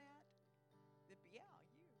feel that? Yeah,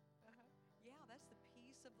 you. Yeah, that's the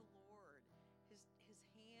peace of the Lord. His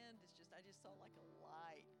hand is just, I just saw like a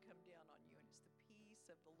light come down on you, and it's the peace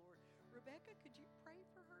of the Lord. Rebecca, could you pray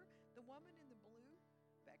for her? The woman in the blue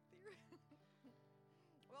back there?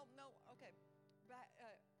 Well, no, okay.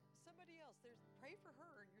 Somebody else, pray for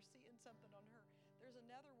her, and you're seeing something on her. There's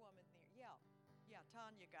another woman there. Yeah,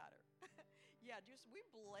 Tanya got her. Yeah, just we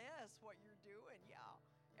bless what you're doing. Yeah.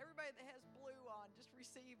 Everybody that has blue on, just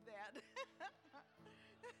receive that.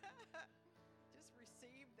 Just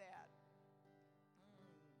receive that.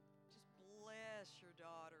 Just bless your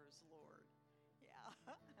daughters, Lord. Yeah.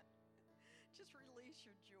 Just release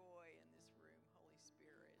your joy in this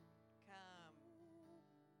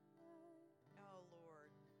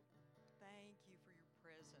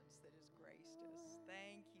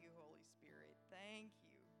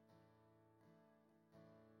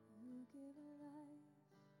give life.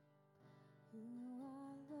 You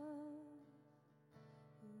are love.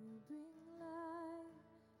 You bring light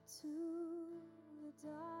to the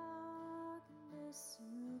darkness.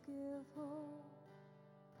 You give hope.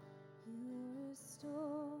 You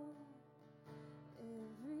restore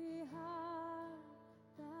every heart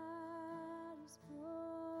that is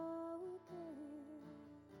broken.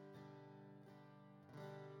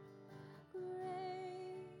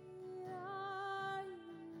 Great are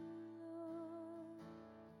you, Lord.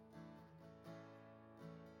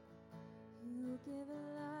 You give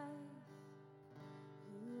life.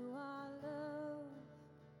 You are love.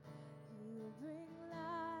 You bring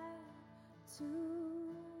light to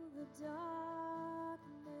the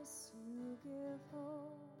darkness. You give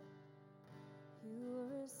hope. You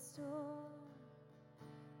restore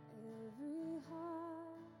every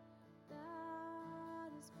heart that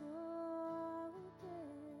is broken.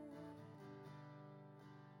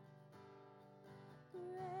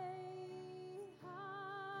 Great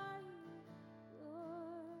are you,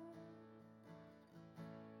 Lord.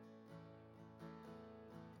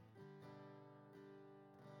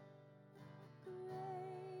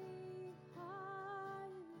 Great are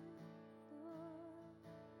you, Lord.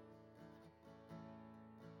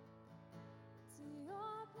 It's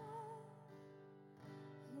your breath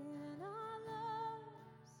in our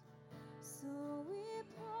lungs, so we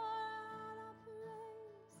pour out our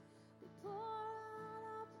praise. We pour out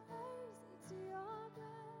our praise. It's your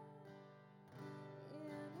breath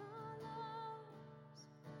in our lungs,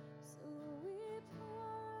 so we pour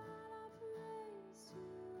out our praise to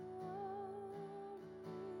you only.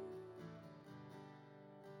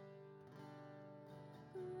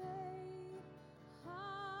 Great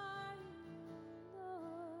are you,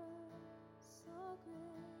 Lord, so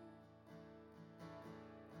great.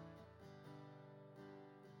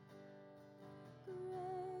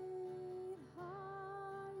 Great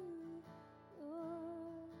are you,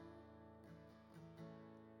 Lord.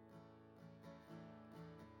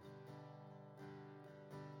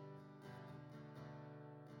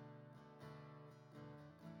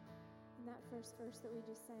 In that first verse that we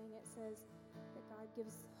just sang, it says that God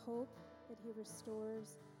gives hope, that He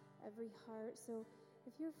restores every heart. So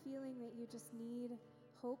if you're feeling that you just need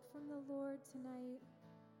hope from the Lord tonight,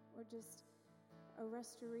 or just a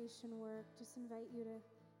restoration work, just invite you to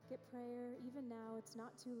get prayer. Even now, it's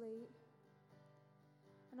not too late.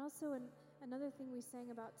 And also, another thing we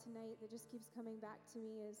sang about tonight that just keeps coming back to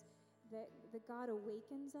me is that God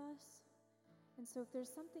awakens us. And so if there's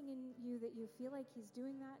something in you that you feel like He's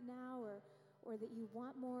doing that now, or that you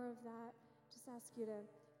want more of that, just ask you to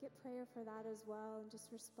get prayer for that as well, and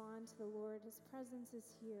just respond to the Lord. His presence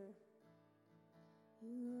is here.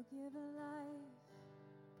 You give life.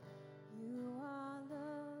 You are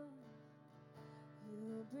love.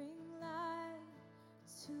 You bring light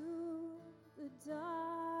to the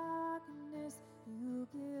darkness. You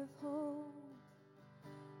give hope.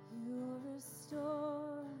 You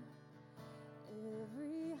restore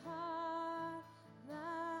every heart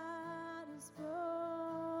that is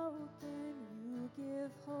broken. You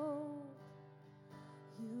give hope.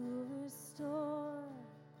 You restore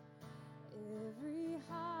every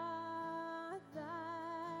heart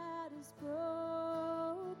that is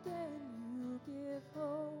broken. You give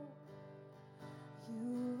hope.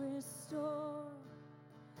 You restore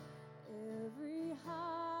every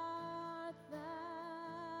heart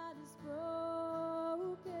that is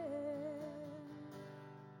broken.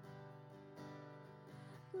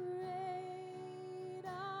 Great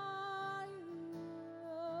are you,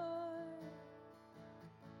 Lord.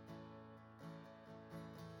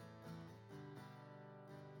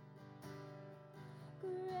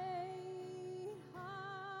 Great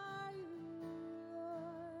are you,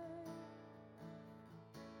 Lord.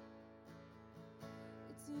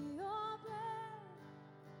 It's your breath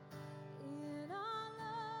in our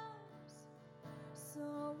lungs, so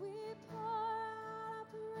we pour out our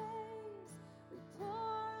praise. We pour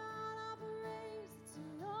out our praise. It's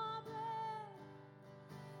your breath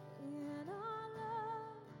in our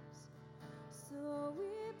lungs, so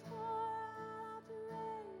we pour out our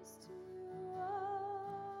praise to you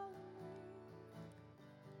only.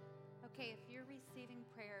 Okay, if you're receiving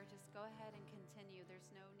prayer, just go ahead and continue.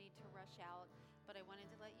 There's no need to rush out. But I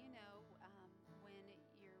wanted to let you know when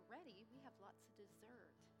you're ready, we have lots of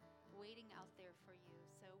dessert waiting out there for you.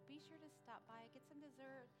 So be sure to stop by, get some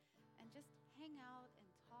dessert, and just hang out and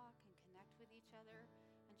talk and connect with each other,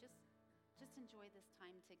 and just enjoy this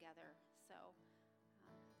time together. So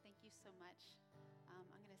thank you so much. I'm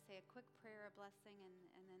going to say a quick prayer, a blessing,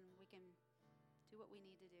 and then we can do what we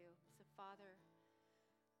need to do. So Father,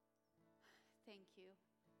 thank you.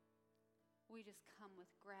 We just come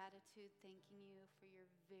with gratitude, thanking you for your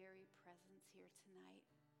very presence here tonight.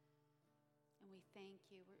 And we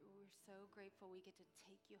thank you. We're so grateful we get to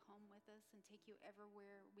take you home with us and take you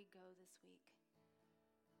everywhere we go this week.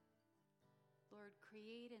 Lord,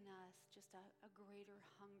 create in us just a greater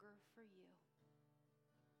hunger for you.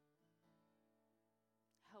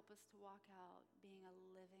 Help us to walk out being a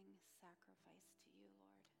living sacrifice to you,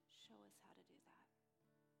 Lord. Show us how to do that.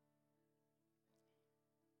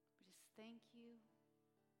 We just thank you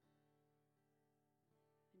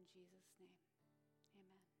in Jesus' name.